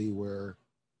legally where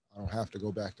I don't have to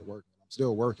go back to work. I'm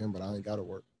still working, but I ain't got to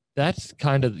work. That's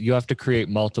kind of, you have to create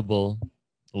multiple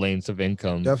lanes of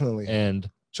income. Definitely. And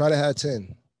try to have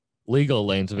 10. Legal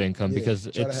lanes of income, because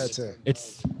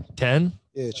it's 10.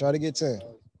 Yeah, try to get 10.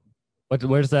 But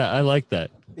where's that? I like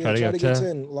that. Try to get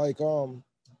 10. Like you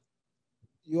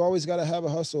always got to have a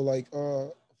hustle. Like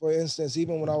for instance,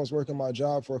 even when I was working my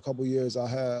job for a couple years, I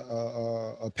had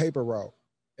a paper route,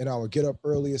 and I would get up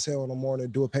early as hell in the morning,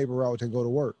 do a paper route, and go to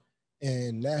work.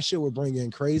 And that shit would bring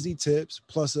in crazy tips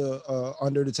plus a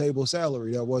under the table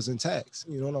salary that wasn't taxed.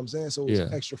 You know what I'm saying? So it was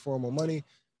an extra form of money.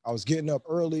 I was getting up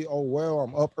early. Oh, well,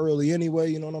 I'm up early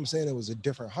anyway. You know what I'm saying? It was a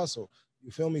different hustle.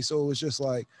 You feel me? So it was just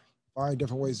like find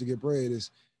different ways to get bread. Is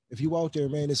if you out there,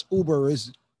 man, it's Uber,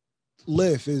 it's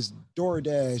Lyft, it's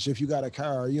DoorDash. If you got a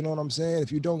car, you know what I'm saying?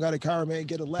 If you don't got a car, man,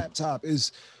 get a laptop.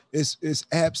 It's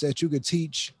apps that you could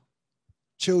teach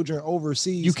children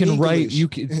overseas. You can English. write. You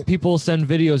can. People send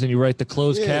videos and you write the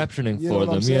closed captioning for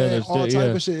them. There's all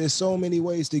type of shit. There's so many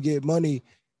ways to get money.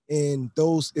 And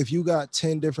those, if you got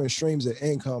 10 different streams of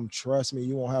income, trust me,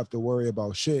 you won't have to worry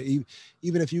about shit.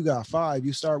 Even if you got 5,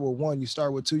 you start with 1, you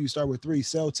start with 2, you start with 3.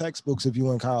 Sell textbooks if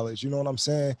you in college. You know what I'm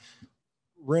saying?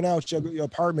 Rent out your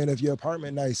apartment if your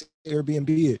apartment nice.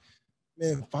 Airbnb it.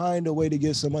 man, find a way to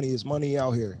get some money. It's money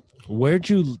out here. Where'd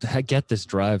you get this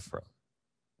drive from?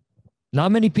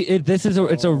 Not many people. It's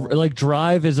a like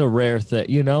drive is a rare thing,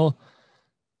 you know.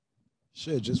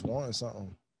 Shit, just wanting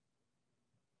something.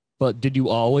 But did you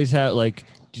always have like?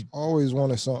 Always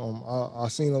wanted something. I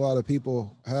seen a lot of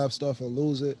people have stuff and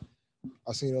lose it.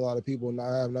 I seen a lot of people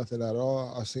not have nothing at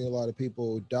all. I seen a lot of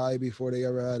people die before they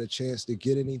ever had a chance to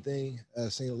get anything. I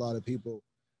seen a lot of people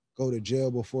go to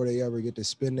jail before they ever get to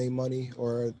spend their money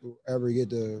or ever get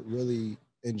to really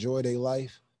enjoy their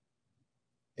life.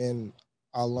 And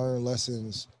I learn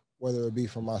lessons, whether it be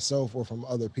from myself or from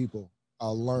other people. I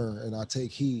learn and I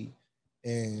take heed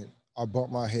and I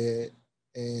bump my head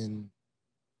and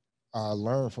I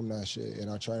learn from that shit, and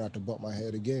I try not to bump my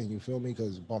head again. You feel me?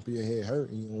 Because bumping your head hurt,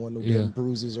 and you don't want no damn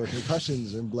bruises or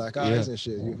concussions and black eyes and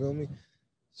shit. You feel me?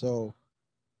 So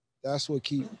that's what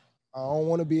keep. I don't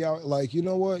want to be out like you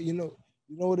know what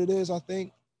what it is. I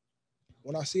think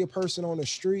when I see a person on the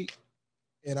street,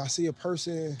 and I see a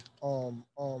person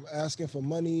asking for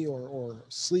money or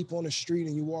sleep on the street,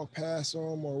 and you walk past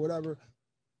them or whatever,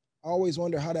 I always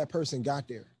wonder how that person got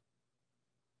there.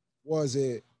 Was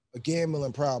it a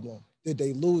gambling problem? Did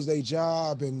they lose their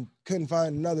job and couldn't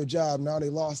find another job? Now they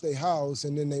lost their house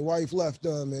and then their wife left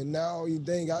them and now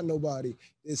they ain't got nobody.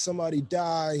 Did somebody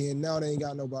die and now they ain't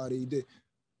got nobody?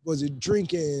 Was it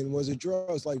drinking? Was it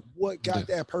drugs? Like what got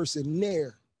that person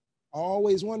there? I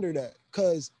always wonder that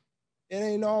because it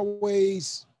ain't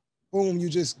always, boom, you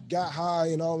just got high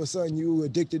and all of a sudden you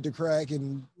addicted to crack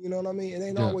and you know what I mean? It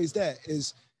ain't always that.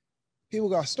 It's people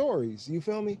got stories, you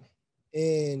feel me?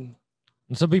 And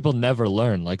some people never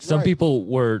learn. Like some people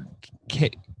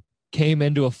came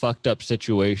into a fucked up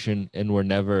situation and were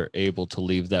never able to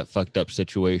leave that fucked up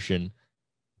situation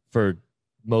for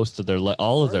most of their life,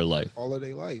 all of their life. All of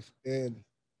their life. And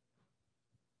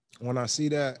when I see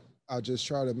that, I just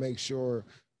try to make sure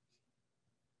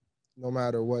no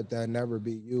matter what, that never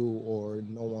be you or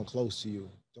no one close to you.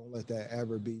 Don't let that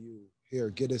ever be you. Here,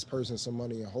 get this person some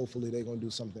money and hopefully they're going to do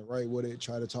something right with it.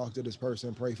 Try to talk to this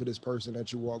person, pray for this person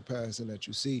that you walk past and that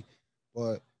you see.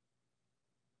 But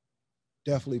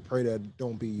definitely pray that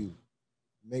don't be you.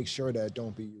 Make sure that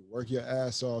don't be you. Work your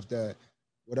ass off that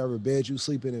whatever bed you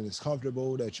sleep in is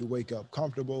comfortable, that you wake up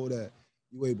comfortable, that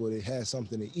you able to have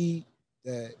something to eat,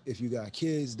 that if you got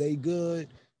kids, they good.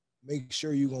 Make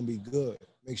sure you're going to be good.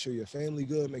 Make sure your family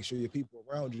good. Make sure your people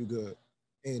around you good.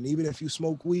 And even if you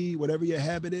smoke weed, whatever your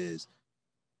habit is,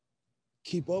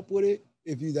 keep up with it.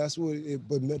 If you that's what it,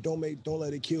 but don't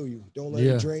let it kill you. Don't let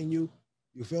it drain you.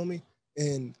 You feel me?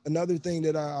 And another thing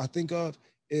that I think of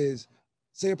is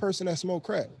say a person that smoke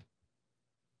crack.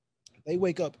 They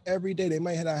wake up every day. They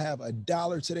might not have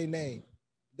 $1 to their name.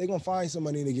 They're gonna find some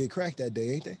money to get crack that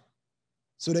day, ain't they?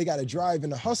 So they gotta drive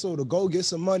in the hustle to go get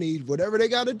some money, whatever they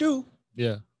gotta do.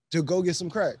 Yeah. To go get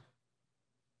some crack.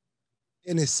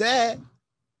 And it's sad,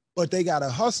 but they gotta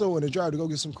hustle and drive to go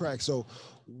get some crack. So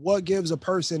what gives a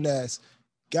person that's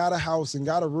got a house and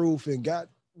got a roof and got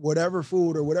whatever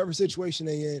food or whatever situation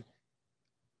they in,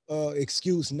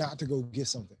 excuse not to go get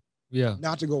something? Yeah.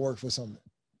 Not to go work for something.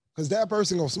 Because that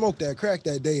person gonna smoke that crack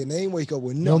that day and they ain't wake up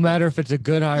with nothing. No matter if it's a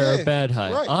good high or a bad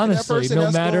high. Right. Honestly,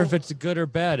 no matter if it's good or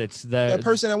bad, it's that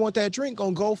person that want that drink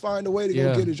gonna go find a way to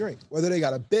go get a drink. Whether they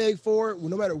gotta beg for it,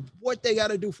 no matter what they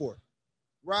gotta do for it.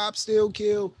 Rob, steal,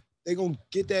 kill, they gonna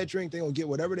get that drink, they gonna get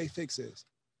whatever they fix is.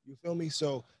 You feel me?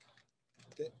 So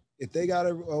if they got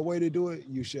a way to do it,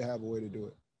 you should have a way to do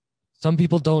it. Some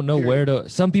people don't know where to.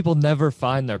 Some people never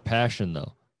find their passion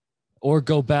though, or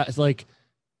go back. It's like,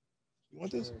 you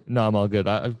want this? No, I'm all good.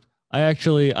 I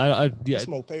actually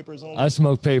smoke papers only. I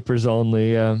smoke papers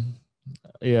only.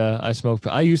 Yeah, I smoke.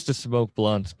 I used to smoke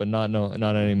blunts, but not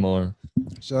anymore.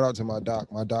 Shout out to my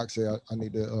doc. My doc said I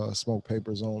need to smoke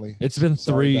papers only. It's been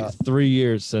three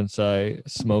years since I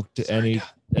smoked any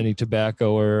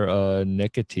tobacco or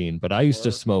nicotine, but I used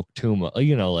to smoke too much.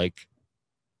 You know, like,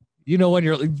 you know, when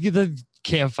you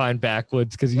can't find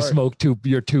backwoods because you smoke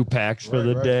your 2 packs for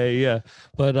the day. Yeah,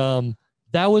 but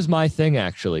that was my thing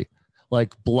actually.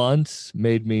 Like blunts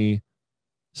made me.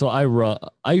 So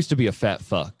I used to be a fat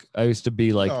fuck. I used to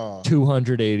be like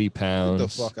 280 pounds. Get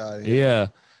the fuck out of here. Yeah.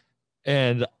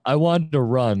 And I wanted to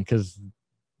run because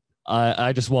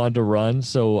I just wanted to run.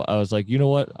 So I was like, you know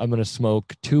what? I'm going to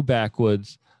smoke 2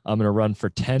 backwoods. I'm going to run for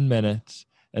 10 minutes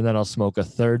and then I'll smoke a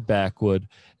 3rd backwood.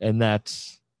 And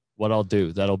that's what I'll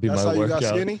do. That'll be my workout. That's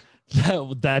how you got skinny?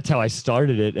 That's how I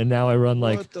started it, and now I run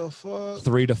like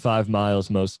 3 to 5 miles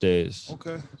most days.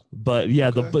 Okay. But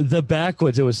yeah, the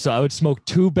backwoods, I would smoke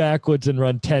 2 backwoods and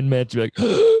run 10 minutes. Be like,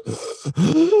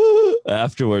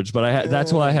 afterwards. But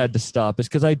that's why I had to stop. Is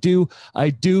because I do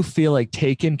feel like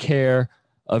taking care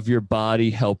of your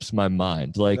body helps my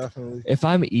mind. Like Definitely. if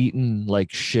I'm eating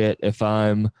like shit, if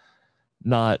I'm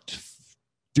not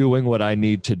doing what I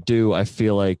need to do, I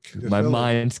feel like You my feel it.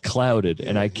 mind's clouded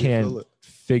and Yeah, I you can't feel it.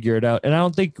 figure it out. And I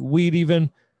don't think weed'll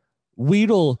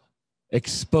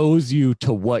expose you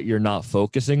to what you're not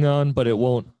focusing on, but it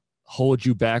won't hold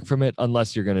you back from it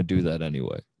unless you're going to do that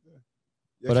anyway.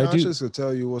 Your But I do- conscience will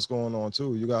tell you what's going on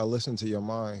too. You gotta listen to your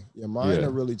mind. Your mind Yeah.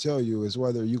 will really tell you is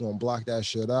whether you're gonna block that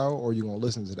shit out or you're gonna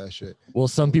listen to that shit. Well,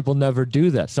 some people never do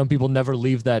that. Some people never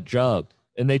leave that job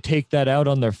and they take that out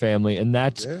on their family. And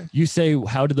that's, Yeah. you say,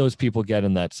 how do those people get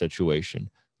in that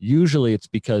situation? Usually it's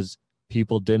because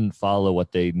people didn't follow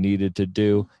what they needed to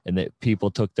do and that people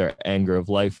took their anger of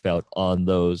life out on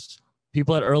those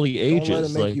people at early ages. Don't let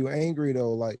it make Like, you angry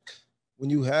though. Like when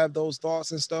you have those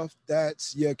thoughts and stuff,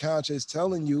 that's your conscience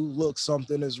telling you, look,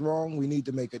 something is wrong. We need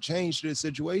to make a change to the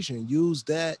situation. Use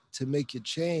that to make your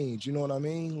change. You know what I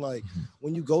mean? Like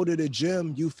when you go to the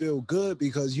gym, you feel good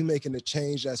because you're making a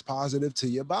change that's positive to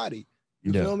your body.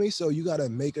 You Yeah. feel me? So you got to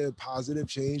make a positive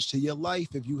change to your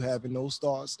life if you having those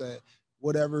thoughts that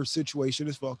whatever situation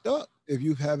is fucked up. If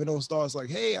you having those thoughts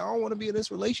like, hey, I don't want to be in this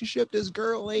relationship. This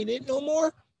girl ain't it no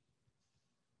more.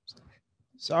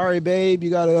 Sorry, babe. You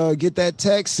gotta get that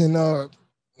text and you know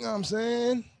what I'm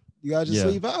saying? You gotta just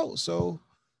Yeah. leave out. So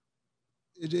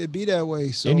it be that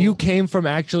way. So and you came from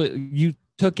it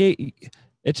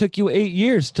took you 8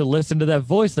 years to listen to that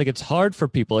voice. Like it's hard for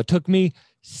people. It took me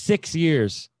 6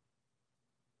 years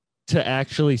to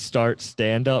actually start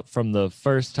stand up from the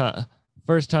first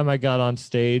time I got on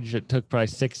stage. It took probably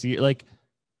 6 years. Like,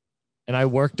 and I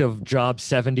worked a job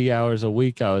 70 hours a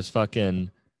week. I was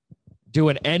fucking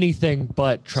doing anything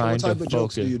but so trying what type to of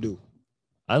jokes do focus. you do?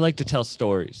 I like to tell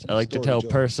stories. I like to Story tell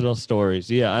jokes. personal stories.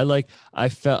 Yeah, I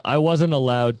felt I wasn't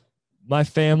allowed. My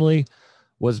family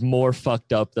was more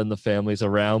fucked up than the families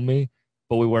around me,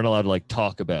 but we weren't allowed to like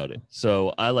talk about it.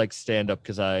 So I like stand up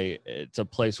because it's a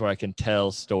place where I can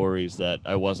tell stories that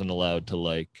I wasn't allowed to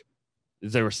like.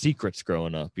 There were secrets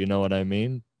growing up. You know what I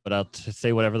mean? But I'll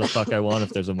say whatever the fuck I want if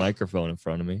there's a microphone in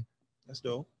front of me. That's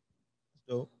dope. That's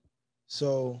dope.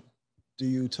 So do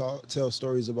you tell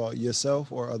stories about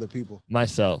yourself or other people?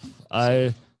 Myself.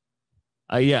 I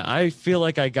feel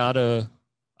like I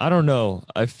don't know.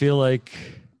 I feel like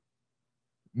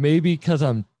maybe because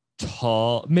I'm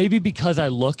tall, maybe because I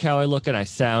look how I look and I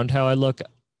sound how I look,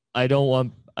 I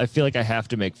feel like I have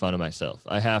to make fun of myself.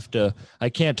 I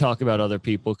can't talk about other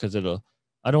people because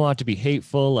I don't want it to be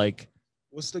hateful. Like,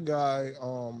 What's the guy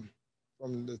from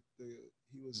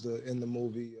he was in the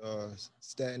movie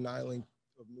Staten Island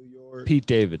of New York? Pete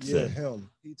Yeah, Davidson. him.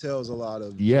 He tells a lot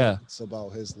of Yeah. jokes about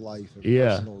his life and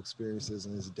Yeah. personal experiences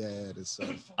and his dad and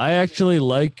stuff. I actually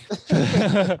like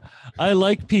I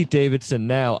like Pete Davidson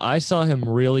now. I saw him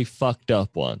really fucked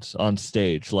up once on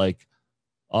stage, like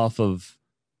off of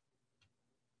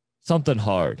something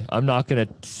hard. I'm not going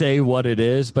to say what it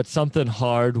is, but something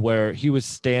hard where he was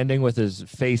standing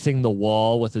facing the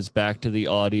wall with his back to the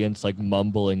audience, like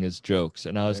mumbling his jokes.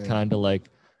 And I was Damn. kind of like,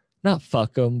 not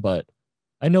fuck him, but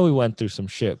I know he went through some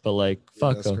shit, but like, Yeah,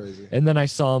 fuck that's him. crazy. And then I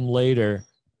saw him later.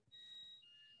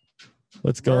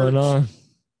 What's going Merch. on?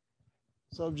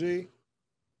 What's up, G?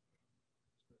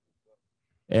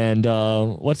 And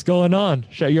what's going on?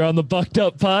 You're on the Bucked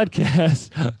Up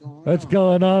podcast. What's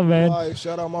going on, man? Live.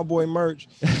 Shout out my boy Merch.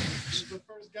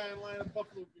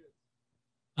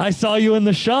 I saw you in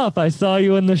the shop.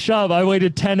 I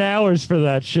waited 10 hours for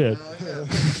that shit.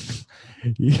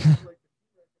 Yeah.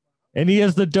 And he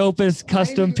has the dopest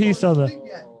custom piece on the.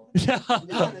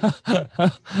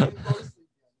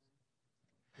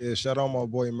 Yeah, shout out my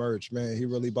boy Merch, man. He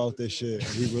really bought this shit.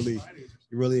 He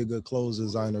really a good clothes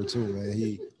designer too, man.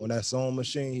 He on that sewing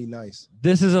machine, he nice.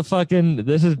 This is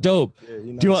dope. Yeah,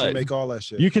 he nice. Do you He want- make all that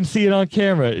shit. You can see it on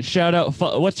camera. Shout out.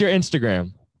 What's your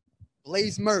Instagram?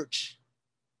 Blaze Merch.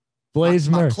 Blaze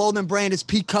My Merch. clothing brand is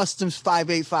P Customs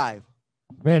 585.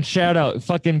 Man, shout out.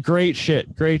 Fucking great shit.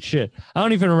 I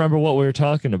don't even remember what we were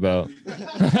talking about.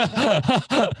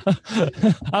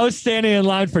 I was standing in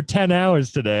line for 10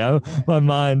 hours today. My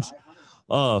mind's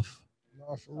off.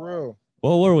 Nah, for real.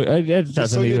 What were we? It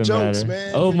doesn't so your even jokes, matter.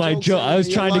 man. Oh, Your my jokes joke. in I was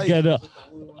your trying to life. get it.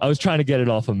 I was trying to get it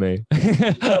off of me.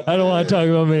 I don't want to talk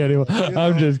about me anymore.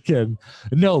 I'm just kidding.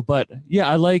 No, but yeah,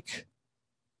 I like.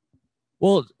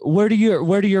 Well, where do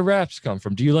your raps come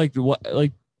from? Do you like what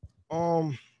like?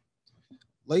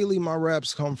 Lately my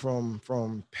raps come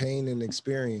from pain and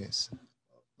experience.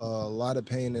 A lot of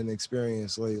pain and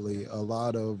experience lately. A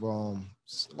lot of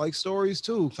like stories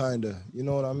too, kind of. You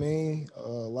know what I mean? A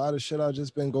lot of shit I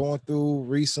just been going through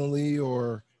recently,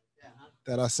 or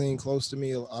that I seen close to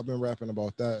me. I've been rapping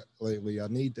about that lately. I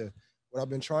need to. What I've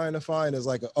been trying to find is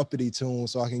like an uppity tune,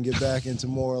 so I can get back into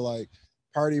more like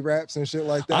party raps and shit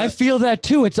like that. I feel that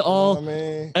too. It's all You know what I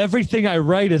mean? everything I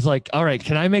write is like, all right,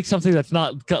 can I make something that's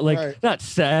not like Right. not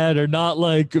sad or not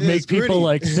like Yeah, make it's people gritty.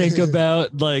 like think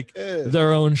about like Yeah.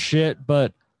 their own shit,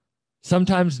 but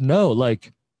sometimes no,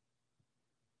 like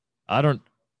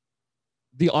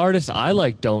the artists I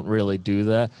like don't really do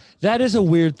that. That is a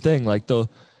weird thing. Like the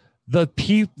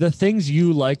things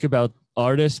you like about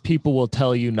artists, people will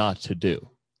tell you not to do.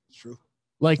 True.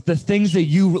 Like the things that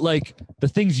you like, the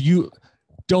things you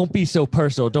don't be so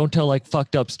personal. Don't tell like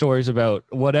fucked up stories about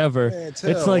whatever. Man,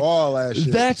 tell It's like all that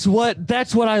shit. that's who I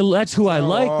Tell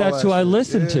like. all That's that who I shit.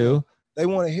 listen Yeah. to. They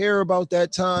want to hear about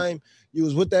that time you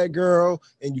was with that girl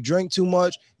and you drank too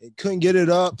much and couldn't get it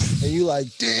up, and you like,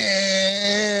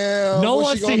 damn. No one what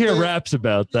wants she to gonna hear think? raps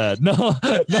about that. No, no,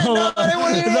 No, they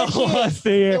wanna hear no that one shit. wants to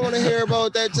They hear. want to hear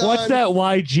about that time. What's that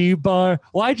YG bar?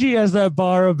 YG has that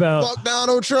bar about Fuck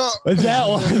Donald Trump. that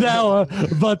one.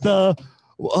 But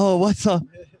what's up?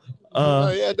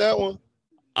 Oh, yeah, that one.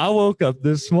 I woke up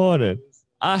this morning.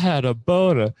 I had a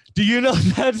boner. Do you know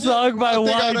that song by I think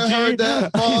I YG? done heard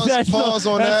that. Pause- pause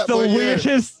on that's that, the but yeah.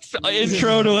 weirdest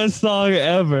intro to a song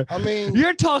ever. I mean,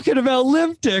 You're talking about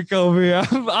Limp Dick over here.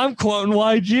 I'm quoting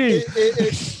YG.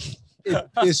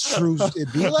 it's true.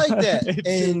 It be like that.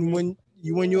 And when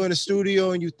you're in the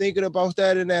studio and you thinking about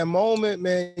that in that moment,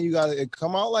 man, you gotta it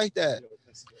come out like that.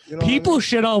 You know what I People mean?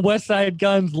 shit on West Side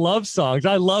Gun's love songs.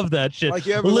 I love that shit. Like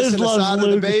you ever Liz listen to loves Side of the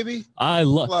Luke. Baby? I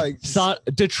love Like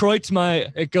Detroit's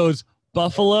it goes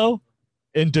Buffalo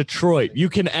in Detroit. You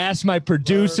can ask my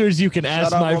producers, you can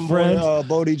ask shout out my boy, friends.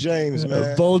 Bodie James,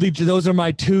 man. Boldy, those are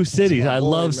my two cities. my I boy,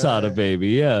 love man. Sada Baby.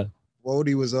 Yeah.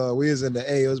 Bodie was we was in the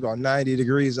A. It was about 90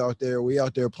 degrees out there. We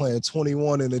out there playing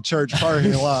 21 in the church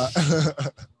parking lot.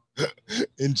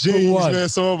 In jeans, won? man.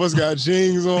 Some of us got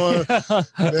jeans on.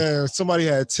 Man, somebody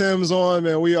had Tim's on,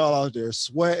 man. We all out there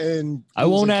sweating. I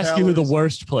won't losing ask you who the calories.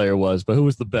 worst player was, but who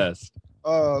was the best?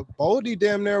 Bodie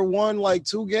damn near won like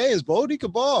 2 games. Bodie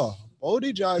could ball.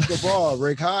 Bodie John could ball.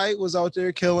 Rick Hyde was out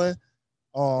there killing.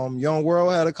 Young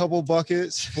World had a couple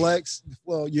buckets. Flex,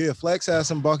 well, yeah, Flex had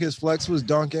some buckets. Flex was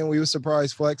dunking. We were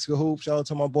surprised Flex could hoop. Shout out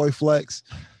to my boy Flex.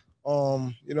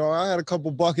 You know, I had a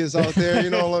couple buckets out there. You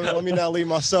know, let me not leave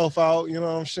myself out. You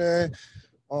know what I'm saying?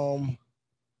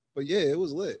 But yeah, it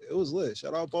was lit. It was lit.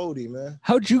 Shout out Bodie, man.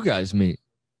 How'd you guys meet?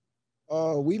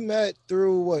 We met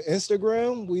through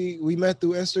Instagram. We met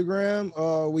through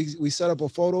Instagram. We set up a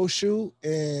photo shoot,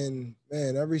 and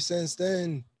man, ever since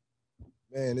then,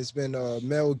 man, it's been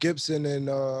Mel Gibson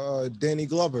and Danny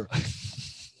Glover.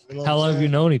 You know what How I'm long have you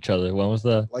saying? known each other? When was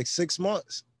the? Like 6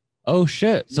 months. Oh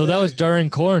shit! So that Yeah. was during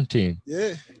quarantine.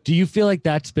 Yeah. Do you feel like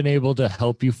that's been able to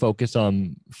help you focus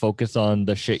on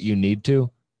the shit you need to?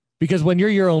 Because when you're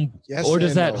your own, Yes or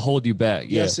does and that no. hold you back?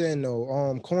 Yes and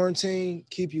no. Quarantine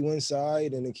keep you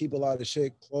inside and then keep a lot of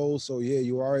shit closed. So yeah,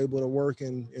 you are able to work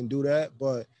and do that,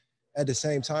 but at the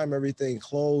same time, everything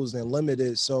closed and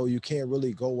limited, so you can't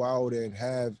really go out and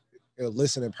have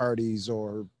listening parties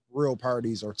or real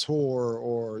parties or tour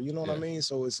or you know what I mean.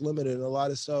 So it's limited in a lot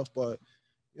of stuff, but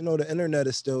you know the internet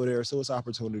is still there, so it's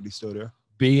opportunity still there.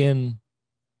 Being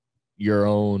your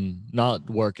own, not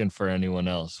working for anyone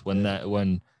else. When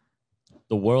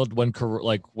the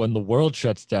world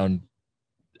shuts down,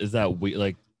 is that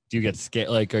like? Do you get scared?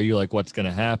 Like, are you like, what's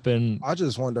gonna happen? I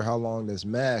just wonder how long this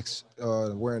mask,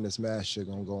 wearing this mask shit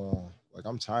gonna go on. Like,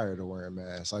 I'm tired of wearing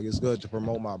masks. Like, it's good to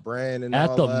promote my brand and At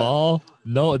all the that. mall,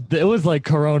 no, it was like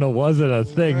Corona wasn't a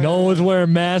thing. No one was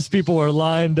wearing masks. People were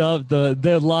lined up.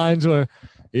 The lines were,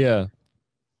 yeah.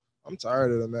 I'm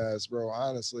tired of the mask, bro,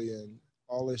 honestly, and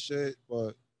all this shit.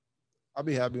 But I'll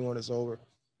be happy when it's over.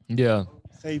 Yeah.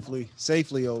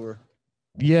 Safely over.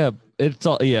 Yeah. It's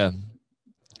all, yeah.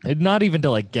 It, not even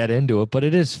to like get into it, but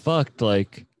it is fucked.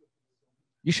 Like,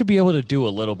 you should be able to do a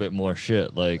little bit more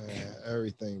shit. Like, Man,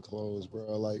 everything closed,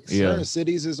 bro. Like Yeah. certain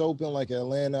cities is open, like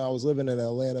Atlanta. I was living in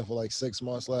Atlanta for like 6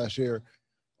 months last year.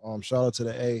 Shout out to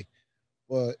the A.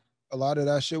 But a lot of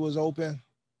that shit was open.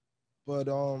 But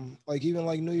like even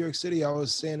like New York City, I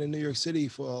was staying in New York City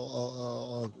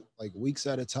for like weeks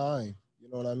at a time. You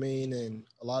know what I mean? And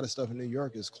a lot of stuff in New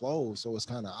York is closed, so it's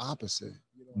kind of opposite.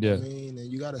 You know what I mean?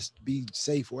 And you gotta be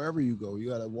safe wherever you go. You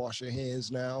gotta wash your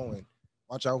hands now and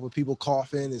watch out for people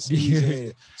coughing and sneezing.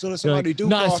 As soon as you're somebody like, do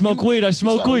no, I cough, smoke you weed. I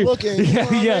smoke start weed. looking, you know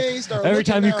what I mean? You start Every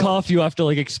looking time you now. cough, you have to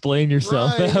like explain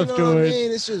yourself Right, you know afterwards. what I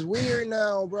mean? It's just weird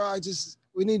now, bro.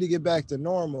 We need to get back to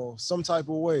normal, some type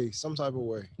of way.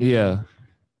 Yeah.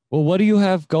 Well, what do you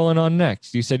have going on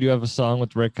next? You said you have a song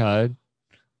with Rick Hyde.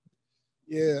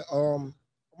 Yeah, I'm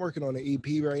working on an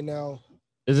EP right now.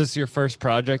 Is this your first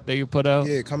project that you put out?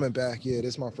 Yeah, coming back. Yeah,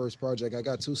 this is my first project. I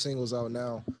got 2 singles out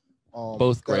now.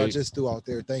 Both that I great. just threw out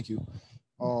there. Thank you.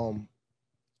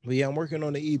 But yeah, I'm working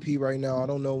on the EP right now. I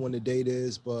don't know when the date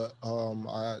is, but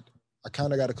I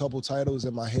kind of got a couple titles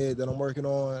in my head that I'm working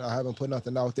on. I haven't put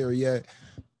nothing out there yet.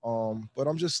 But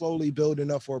I'm just slowly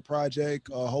building up for a project.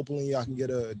 Hopefully I can get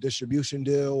a distribution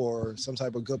deal or some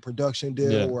type of good production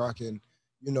deal where I can,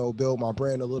 build my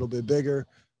brand a little bit bigger.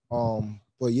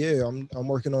 But yeah, I'm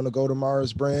working on the Go to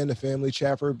Mars brand, the Family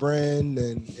Chapper brand,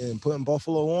 and putting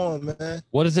Buffalo on, man.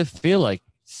 What does it feel like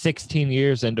 16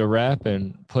 years into rap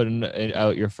and putting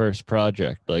out your first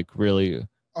project? Like really?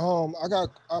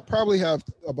 I probably have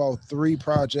about 3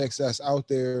 projects that's out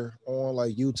there on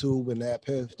like YouTube and that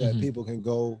people can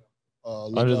go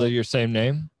look Under up. your same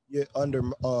name? Yeah,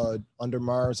 under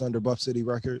Mars, under Buff City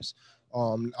Records.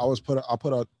 I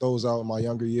put out those out in my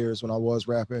younger years when I was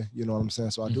rapping, you know what I'm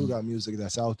saying? So I do got music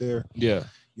that's out there. Yeah.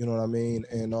 You know what I mean?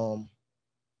 And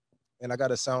I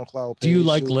got a SoundCloud page. Do you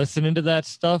like too. listening to that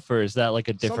stuff, or is that like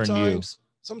a different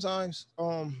Sometimes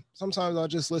I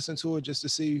just listen to it just to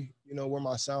see, where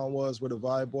my sound was, where the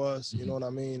vibe was, you know what I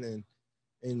mean?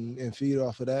 And feed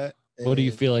off of that. you? What do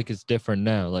you And feel like is different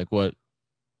now? Like what?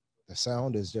 the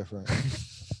sound is different.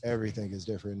 Everything is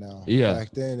different now. Yeah.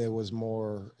 Back then it was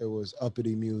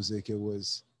uppity music.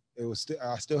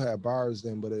 I still had bars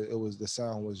then, but the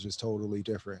sound was just totally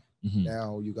different. Mhm.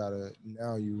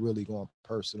 Now you really going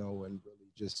personal and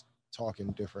really just talking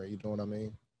different. You know what I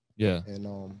mean? Yeah.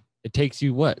 And It takes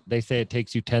you what? They say it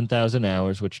takes you 10,000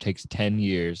 hours, which takes 10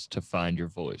 years to find your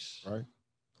voice.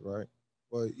 right.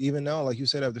 Well, even now, like you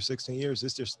said, after 16 years,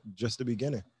 it's just the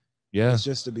beginning. Yeah. It's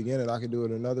just the beginning. I can do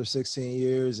it another 16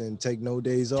 years and take no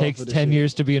days off. Takes for the 10 shit.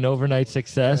 years to be an overnight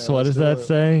success. Yeah, What is let's do that it.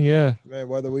 saying? Yeah. Man,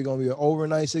 whether we're gonna be an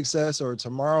overnight success or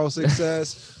tomorrow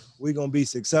success, we're gonna be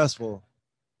successful.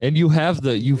 And you have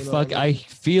know what I I mean?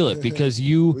 feel it because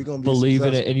you We gonna be believe in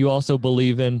it, successful. and you also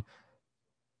believe in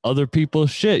other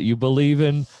people's shit. You believe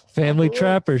in Family for real.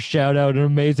 Trappers. Shout out an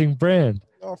amazing brand.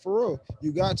 No, for real.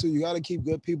 You got to keep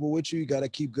good people with you. You got to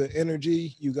keep good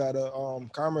energy. You got to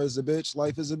karma is a bitch,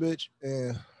 life is a bitch,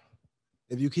 and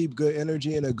if you keep good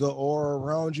energy and a good aura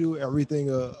around you, everything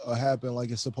will happen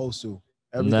like it's supposed to.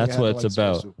 And that's will what happen it's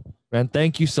like about. Man,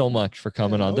 thank you so much for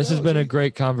coming Yeah, on. no This has doubt, been a G.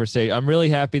 great conversation. I'm really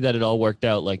happy that it all worked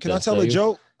out like Can this. I tell that a you-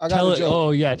 joke? I got Tell a it. joke.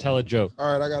 Oh yeah, tell a joke.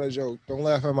 All right, I got a joke. Don't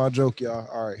laugh at my joke, y'all.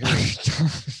 All right, here it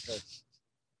is. Okay.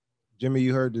 Jimmy,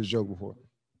 you heard this joke before.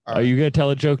 All Are right. you gonna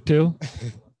tell a joke too?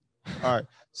 All right.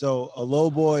 So a little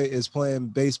boy is playing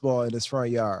baseball in his front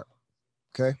yard.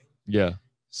 Okay. Yeah.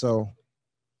 So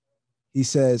he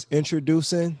says,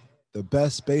 introducing the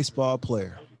best baseball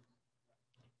player.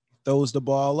 Throws the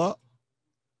ball up.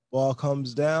 Ball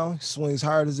comes down, swings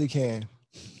hard as he can.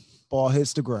 Ball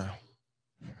hits the ground.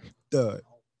 Dud.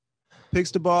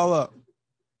 Picks the ball up.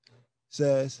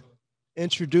 Says,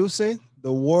 introducing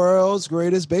the world's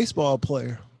greatest baseball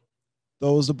player.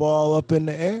 Throws the ball up in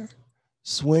the air.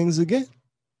 Swings again.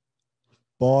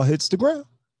 Ball hits the ground.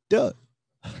 Dud.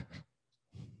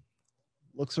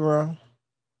 Looks around.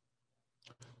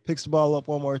 Picks the ball up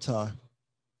one more time.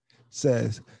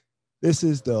 Says, this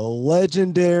is the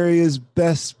legendariest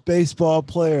best baseball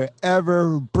player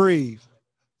ever breathed.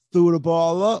 Threw the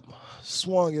ball up,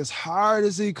 swung as hard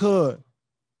as he could.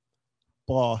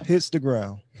 Ball hits the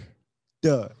ground.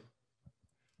 Dud.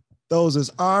 Throws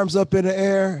his arms up in the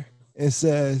air and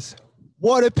says,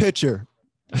 what a pitcher.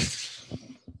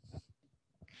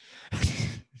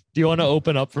 Do you want to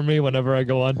open up for me whenever I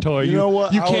go on tour? You know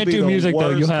what? You I would can't be do the music though.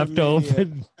 You worst have to comedian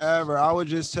open. Ever. I would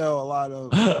just tell a lot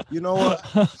of, you know what?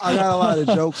 I got a lot of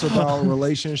jokes about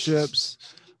relationships.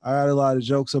 I got a lot of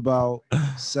jokes about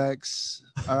sex.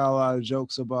 I got a lot of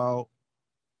jokes about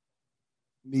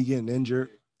me getting injured.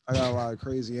 I got a lot of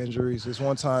crazy injuries. This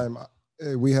one time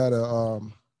we had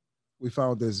we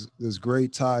found this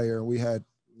great tire, and we had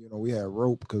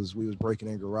rope because we was breaking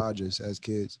in garages as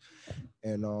kids.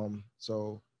 And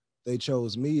so they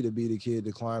chose me to be the kid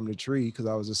to climb the tree because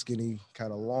I was a skinny,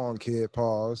 kind of long kid,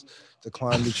 to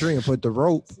climb the tree and put the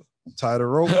rope, tie the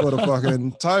rope for the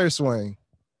fucking tire swing.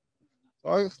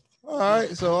 All right,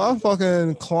 so I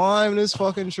fucking climb this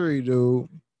fucking tree, dude.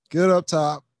 Get up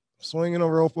top, swinging the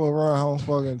rope around.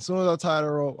 Fucking, as soon as I tie the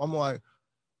rope, I'm like,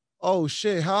 oh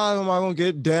shit, how am I gonna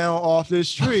get down off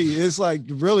this tree? It's like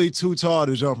really too tall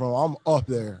to jump from. I'm up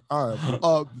there. I am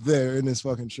up there in this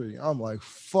fucking tree. I'm like,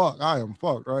 fuck, I am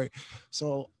fucked, right?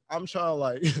 So I'm trying to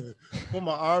like put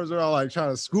my arms around, like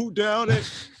trying to scoot down it.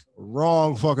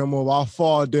 Wrong fucking move. I'll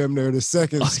fall damn near the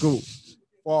second scoop.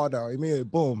 fall down. Immediately,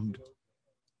 boom.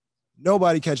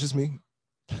 Nobody catches me.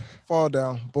 Fall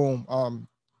down, boom.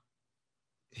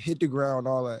 Hit the ground,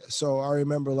 all that. So I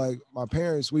remember like my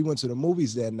parents, we went to the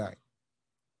movies that night.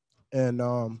 And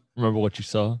Remember what you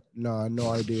saw? no, no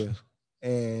idea.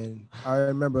 And I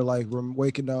remember like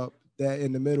waking up that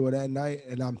in the middle of that night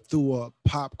and I'm threw up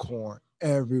popcorn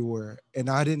everywhere. And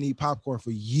I didn't eat popcorn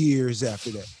for years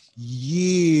after that.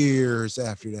 Years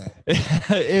after that.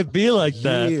 It'd be like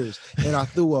that. Years. And I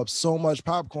threw up so much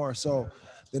popcorn. So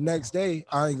the next day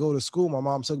I didn't go to school. My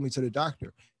mom took me to the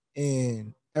doctor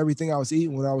and everything I was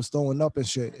eating when I was throwing up and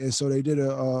shit. And so they did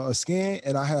a scan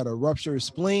and I had a ruptured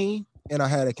spleen and I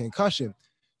had a concussion.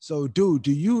 So dude,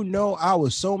 do you know I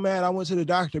was so mad I went to the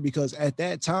doctor because at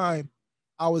that time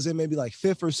I was in maybe like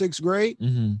 5th or 6th grade.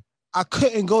 Mm-hmm. I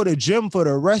couldn't go to gym for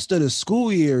the rest of the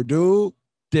school year, dude.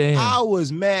 Damn. I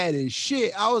was mad as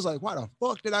shit. I was like, why the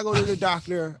fuck did I go to the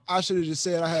doctor? I should have just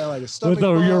said I had like a stomach With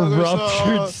your bug or ruptured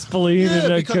something. spleen Yeah,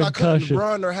 and a because I couldn't concussion.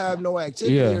 run or have no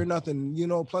activity Yeah. or nothing, you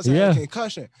know, plus I Yeah. had a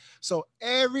concussion. So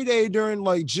every day during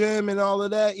like gym and all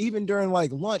of that, even during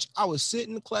like lunch, I was sitting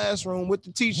in the classroom with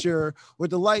the teacher with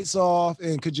the lights off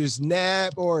and could just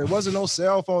nap, or it wasn't no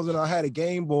cell phones and I had a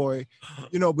Game Boy,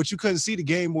 you know, but you couldn't see the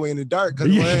Game Boy in the dark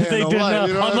because Yeah, it had they no did light, not,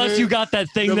 you know what I unless mean? you got that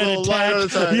thing The that little light on the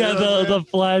attached. side, Yeah, you know what I'm the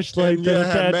flashlight And that yeah,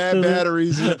 had attached mad to the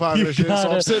batteries in your pocket You and shit. So I'm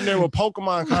gotta- sitting there with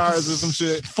Pokemon cards or some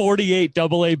shit. 48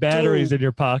 AA batteries Dude. in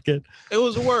your pocket. It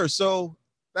was the worst. So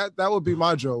that would be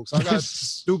my jokes. I got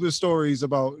stupid stories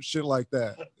about shit like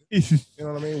that. You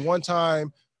know what I mean? One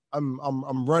time I'm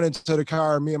running to the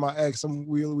car, me and my ex,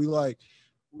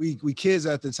 we kids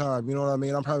at the time, you know what I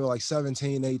mean? I'm probably like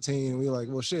 17, 18. We like,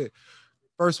 well shit.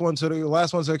 Last one to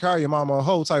the car, your mama a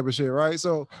hoe type of shit, right?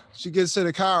 So she gets to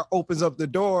the car, opens up the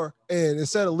door, and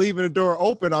instead of leaving the door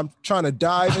open, I'm trying to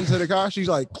dive into the car. She's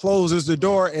like closes the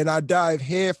door, and I dive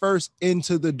head first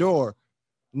into the door.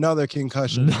 Another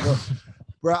concussion.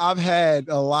 Bro, I've had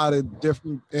a lot of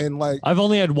different and like I've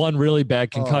only had one really bad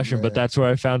concussion, but man. that's where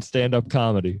I found stand-up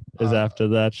comedy is after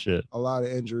that shit. a lot of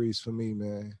injuries for me,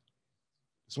 man.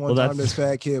 This Well, one time that's- this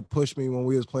fat kid pushed me when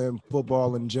we was playing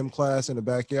football in gym class in the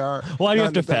backyard. Why do you Not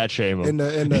have to in the back- fat shame him? In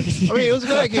the, I mean, it was a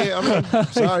fat kid. I mean,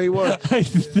 sorry, he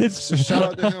was. So shout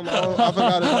out to him. I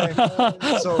forgot his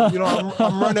name. So, you know,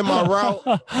 I'm running my route.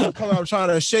 I'm trying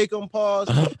to shake him, pause.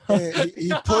 And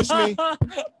he pushed me.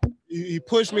 He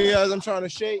pushed me as I'm trying to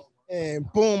shake.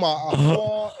 And boom, I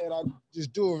fall and I just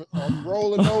I'm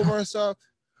rolling over and stuff.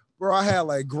 Bro, I had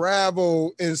like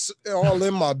gravel all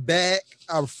in my back.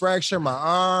 I fractured my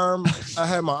arm. I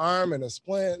had my arm in a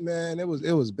splint, man. It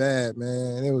was bad,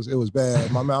 man. It was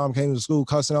bad. My mom came to school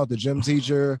cussing out the gym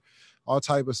teacher, all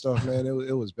type of stuff, man.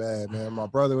 It was bad, man. My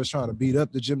brother was trying to beat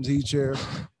up the gym teacher.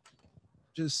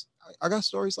 Just I got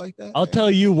stories like that. I'll man.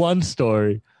 tell you one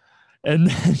story. And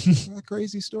then I got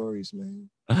crazy stories,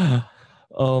 man.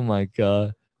 oh my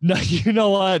God. No, you know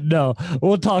what? No,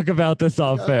 we'll talk about this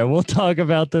off air. We'll talk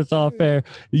about this off air.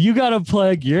 You got to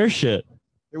plug your shit.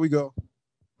 Here we go.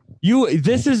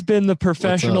 This has been the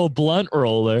professional blunt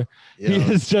roller. He Yeah,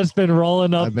 has just been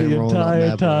rolling up I've been the rolling up entire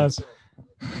mad time.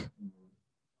 blunts.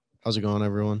 How's it going,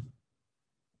 everyone?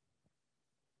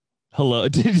 Hello.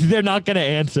 They're not going to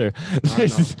answer.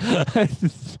 I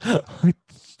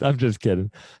I'm just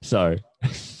kidding. Sorry.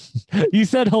 You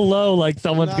said hello like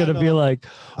someone's No, going to be no. like,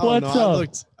 Oh, what's no, up?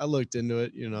 I looked into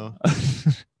it, you know.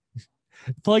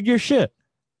 Plug your shit.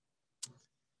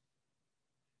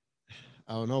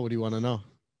 I don't know. What do you want to know?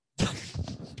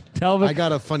 Tell me. I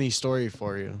got a funny story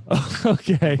for you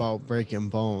Okay. about breaking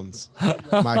bones.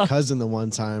 My cousin, the one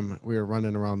time we were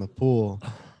running around the pool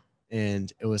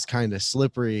and it was kind of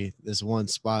slippery. This one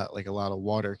spot, like a lot of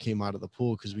water came out of the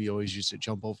pool because we always used to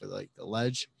jump over like the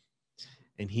ledge.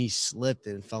 And he slipped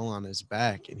and fell on his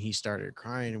back and he started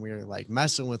crying. And we were like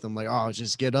messing with him, like, oh,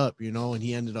 just get up, you know. And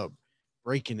he ended up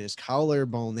breaking his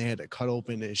collarbone. They had to cut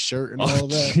open his shirt and all Oh,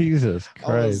 that. Jesus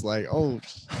I was Christ. like, oh,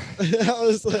 I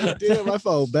was like, damn, I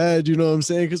felt bad, you know what I'm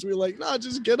saying? Because we were like, nah,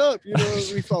 just get up, you know.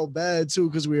 We felt bad too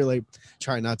because we were like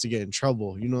trying not to get in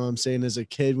trouble, you know what I'm saying? As a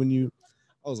kid,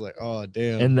 I was like, oh,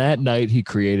 damn. And that night he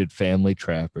created Family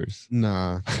Trappers.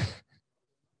 Nah,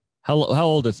 How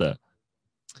old is that?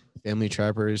 Family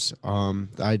Trappers. The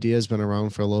idea has been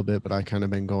around for a little bit, but I kind of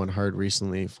been going hard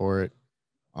recently for it.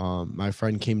 My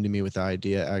friend came to me with the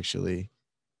idea. Actually,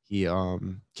 he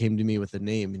came to me with a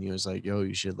name, and he was like, "Yo,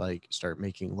 you should like start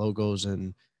making logos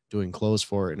and doing clothes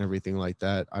for it and everything like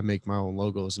that." I make my own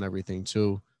logos and everything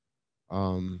too.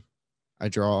 I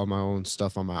draw all my own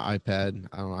stuff on my iPad.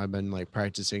 I don't know. I've been like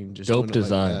practicing just Dope doing it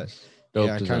design. Like that. Dope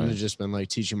Yeah, I kind design. of just been like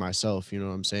teaching myself. You know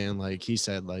what I'm saying? Like he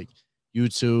said, like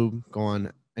YouTube, go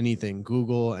on anything,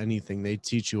 Google anything. They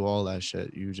teach you all that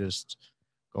shit. You just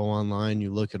go online,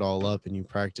 you look it all up, and you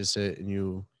practice it, and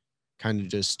you kind of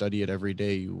just study it every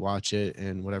day. You watch it,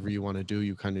 and whatever you want to do,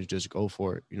 you kind of just go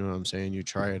for it. You know what I'm saying? You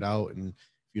try it out, and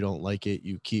if you don't like it,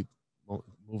 you keep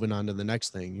moving on to the next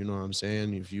thing. You know what I'm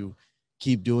saying? If you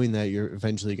keep doing that, you're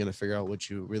eventually going to figure out what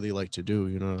you really like to do.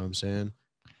 You know what I'm saying?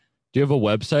 Do you have a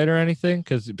website or anything?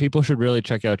 Because people should really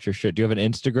check out your shit. Do you have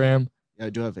an Instagram? Yeah, I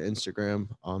do have an Instagram.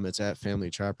 It's at Family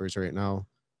Trappers right now.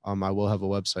 I will have a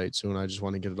website soon. I just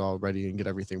want to get it all ready and get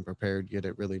everything prepared, get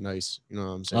it really nice. You know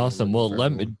what I'm saying? Awesome. Ready Well, for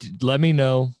let everyone. me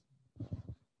know.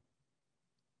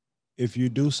 If you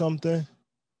do something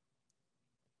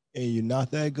and you're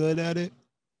not that good at it,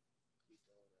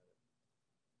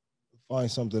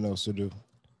 find something else to do.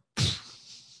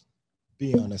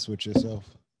 Be honest with yourself.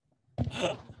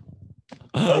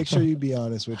 Make sure you be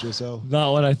honest with yourself.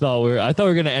 Not what I thought we were. I thought we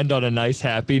were gonna end on a nice,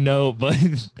 happy note, but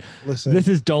Listen, this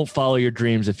is don't follow your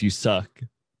dreams if you suck.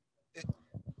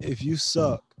 if you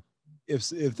suck, if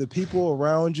the people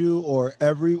around you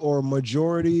or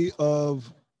majority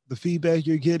of the feedback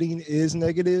you're getting is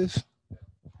negative,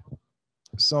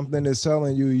 something is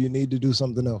telling you you need to do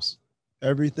something else.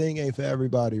 Everything ain't for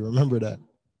everybody. Remember that.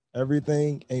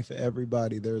 Everything ain't for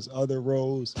everybody. There's other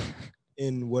roles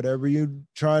in whatever you're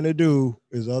trying to do.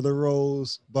 There's other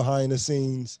roles behind the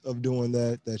scenes of doing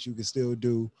that you can still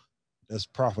do that's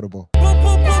profitable.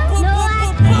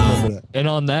 Remember that. And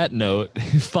on that note,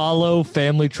 follow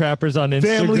Family Trappers on Instagram.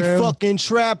 Family fucking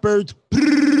trappers.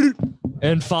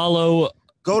 And follow.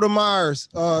 Go to Mars.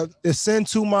 It's Send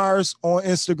to Mars on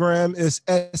Instagram. It's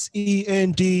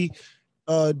SEND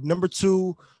number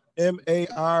 2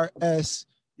 MARS.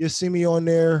 You see me on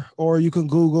there, or you can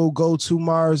Google Go to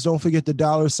Mars. Don't forget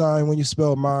the $sign when you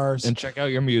spell Mars. And check out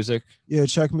your music. Yeah,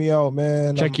 check me out,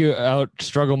 man. Check you out.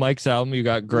 Struggle Mike's album. You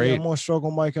got great. Yeah, I'm on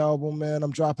Struggle Mike album, man. I'm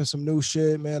dropping some new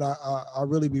shit, man. I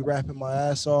really be rapping my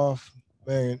ass off,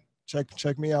 man.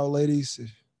 Check me out, ladies.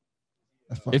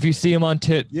 If you see him on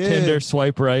Yeah. Tinder,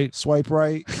 swipe right. Swipe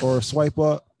right or swipe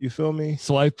up, you feel me?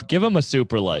 Swipe. Give him a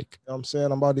super like. You know what I'm saying?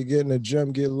 I'm about to get in the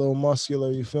gym, get a little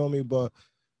muscular, you feel me? But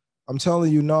I'm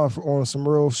telling you now, on some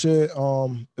real shit,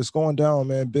 it's going down,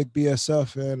 man. Big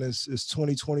BSF, and it's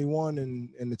 2021,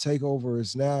 and the takeover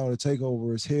is now. The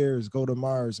takeover is here. It's Go to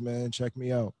Mars, man. Check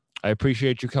me out. I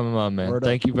appreciate you coming on, man. Word up.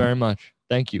 Thank you very much.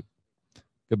 Thank you.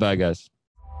 Goodbye, guys.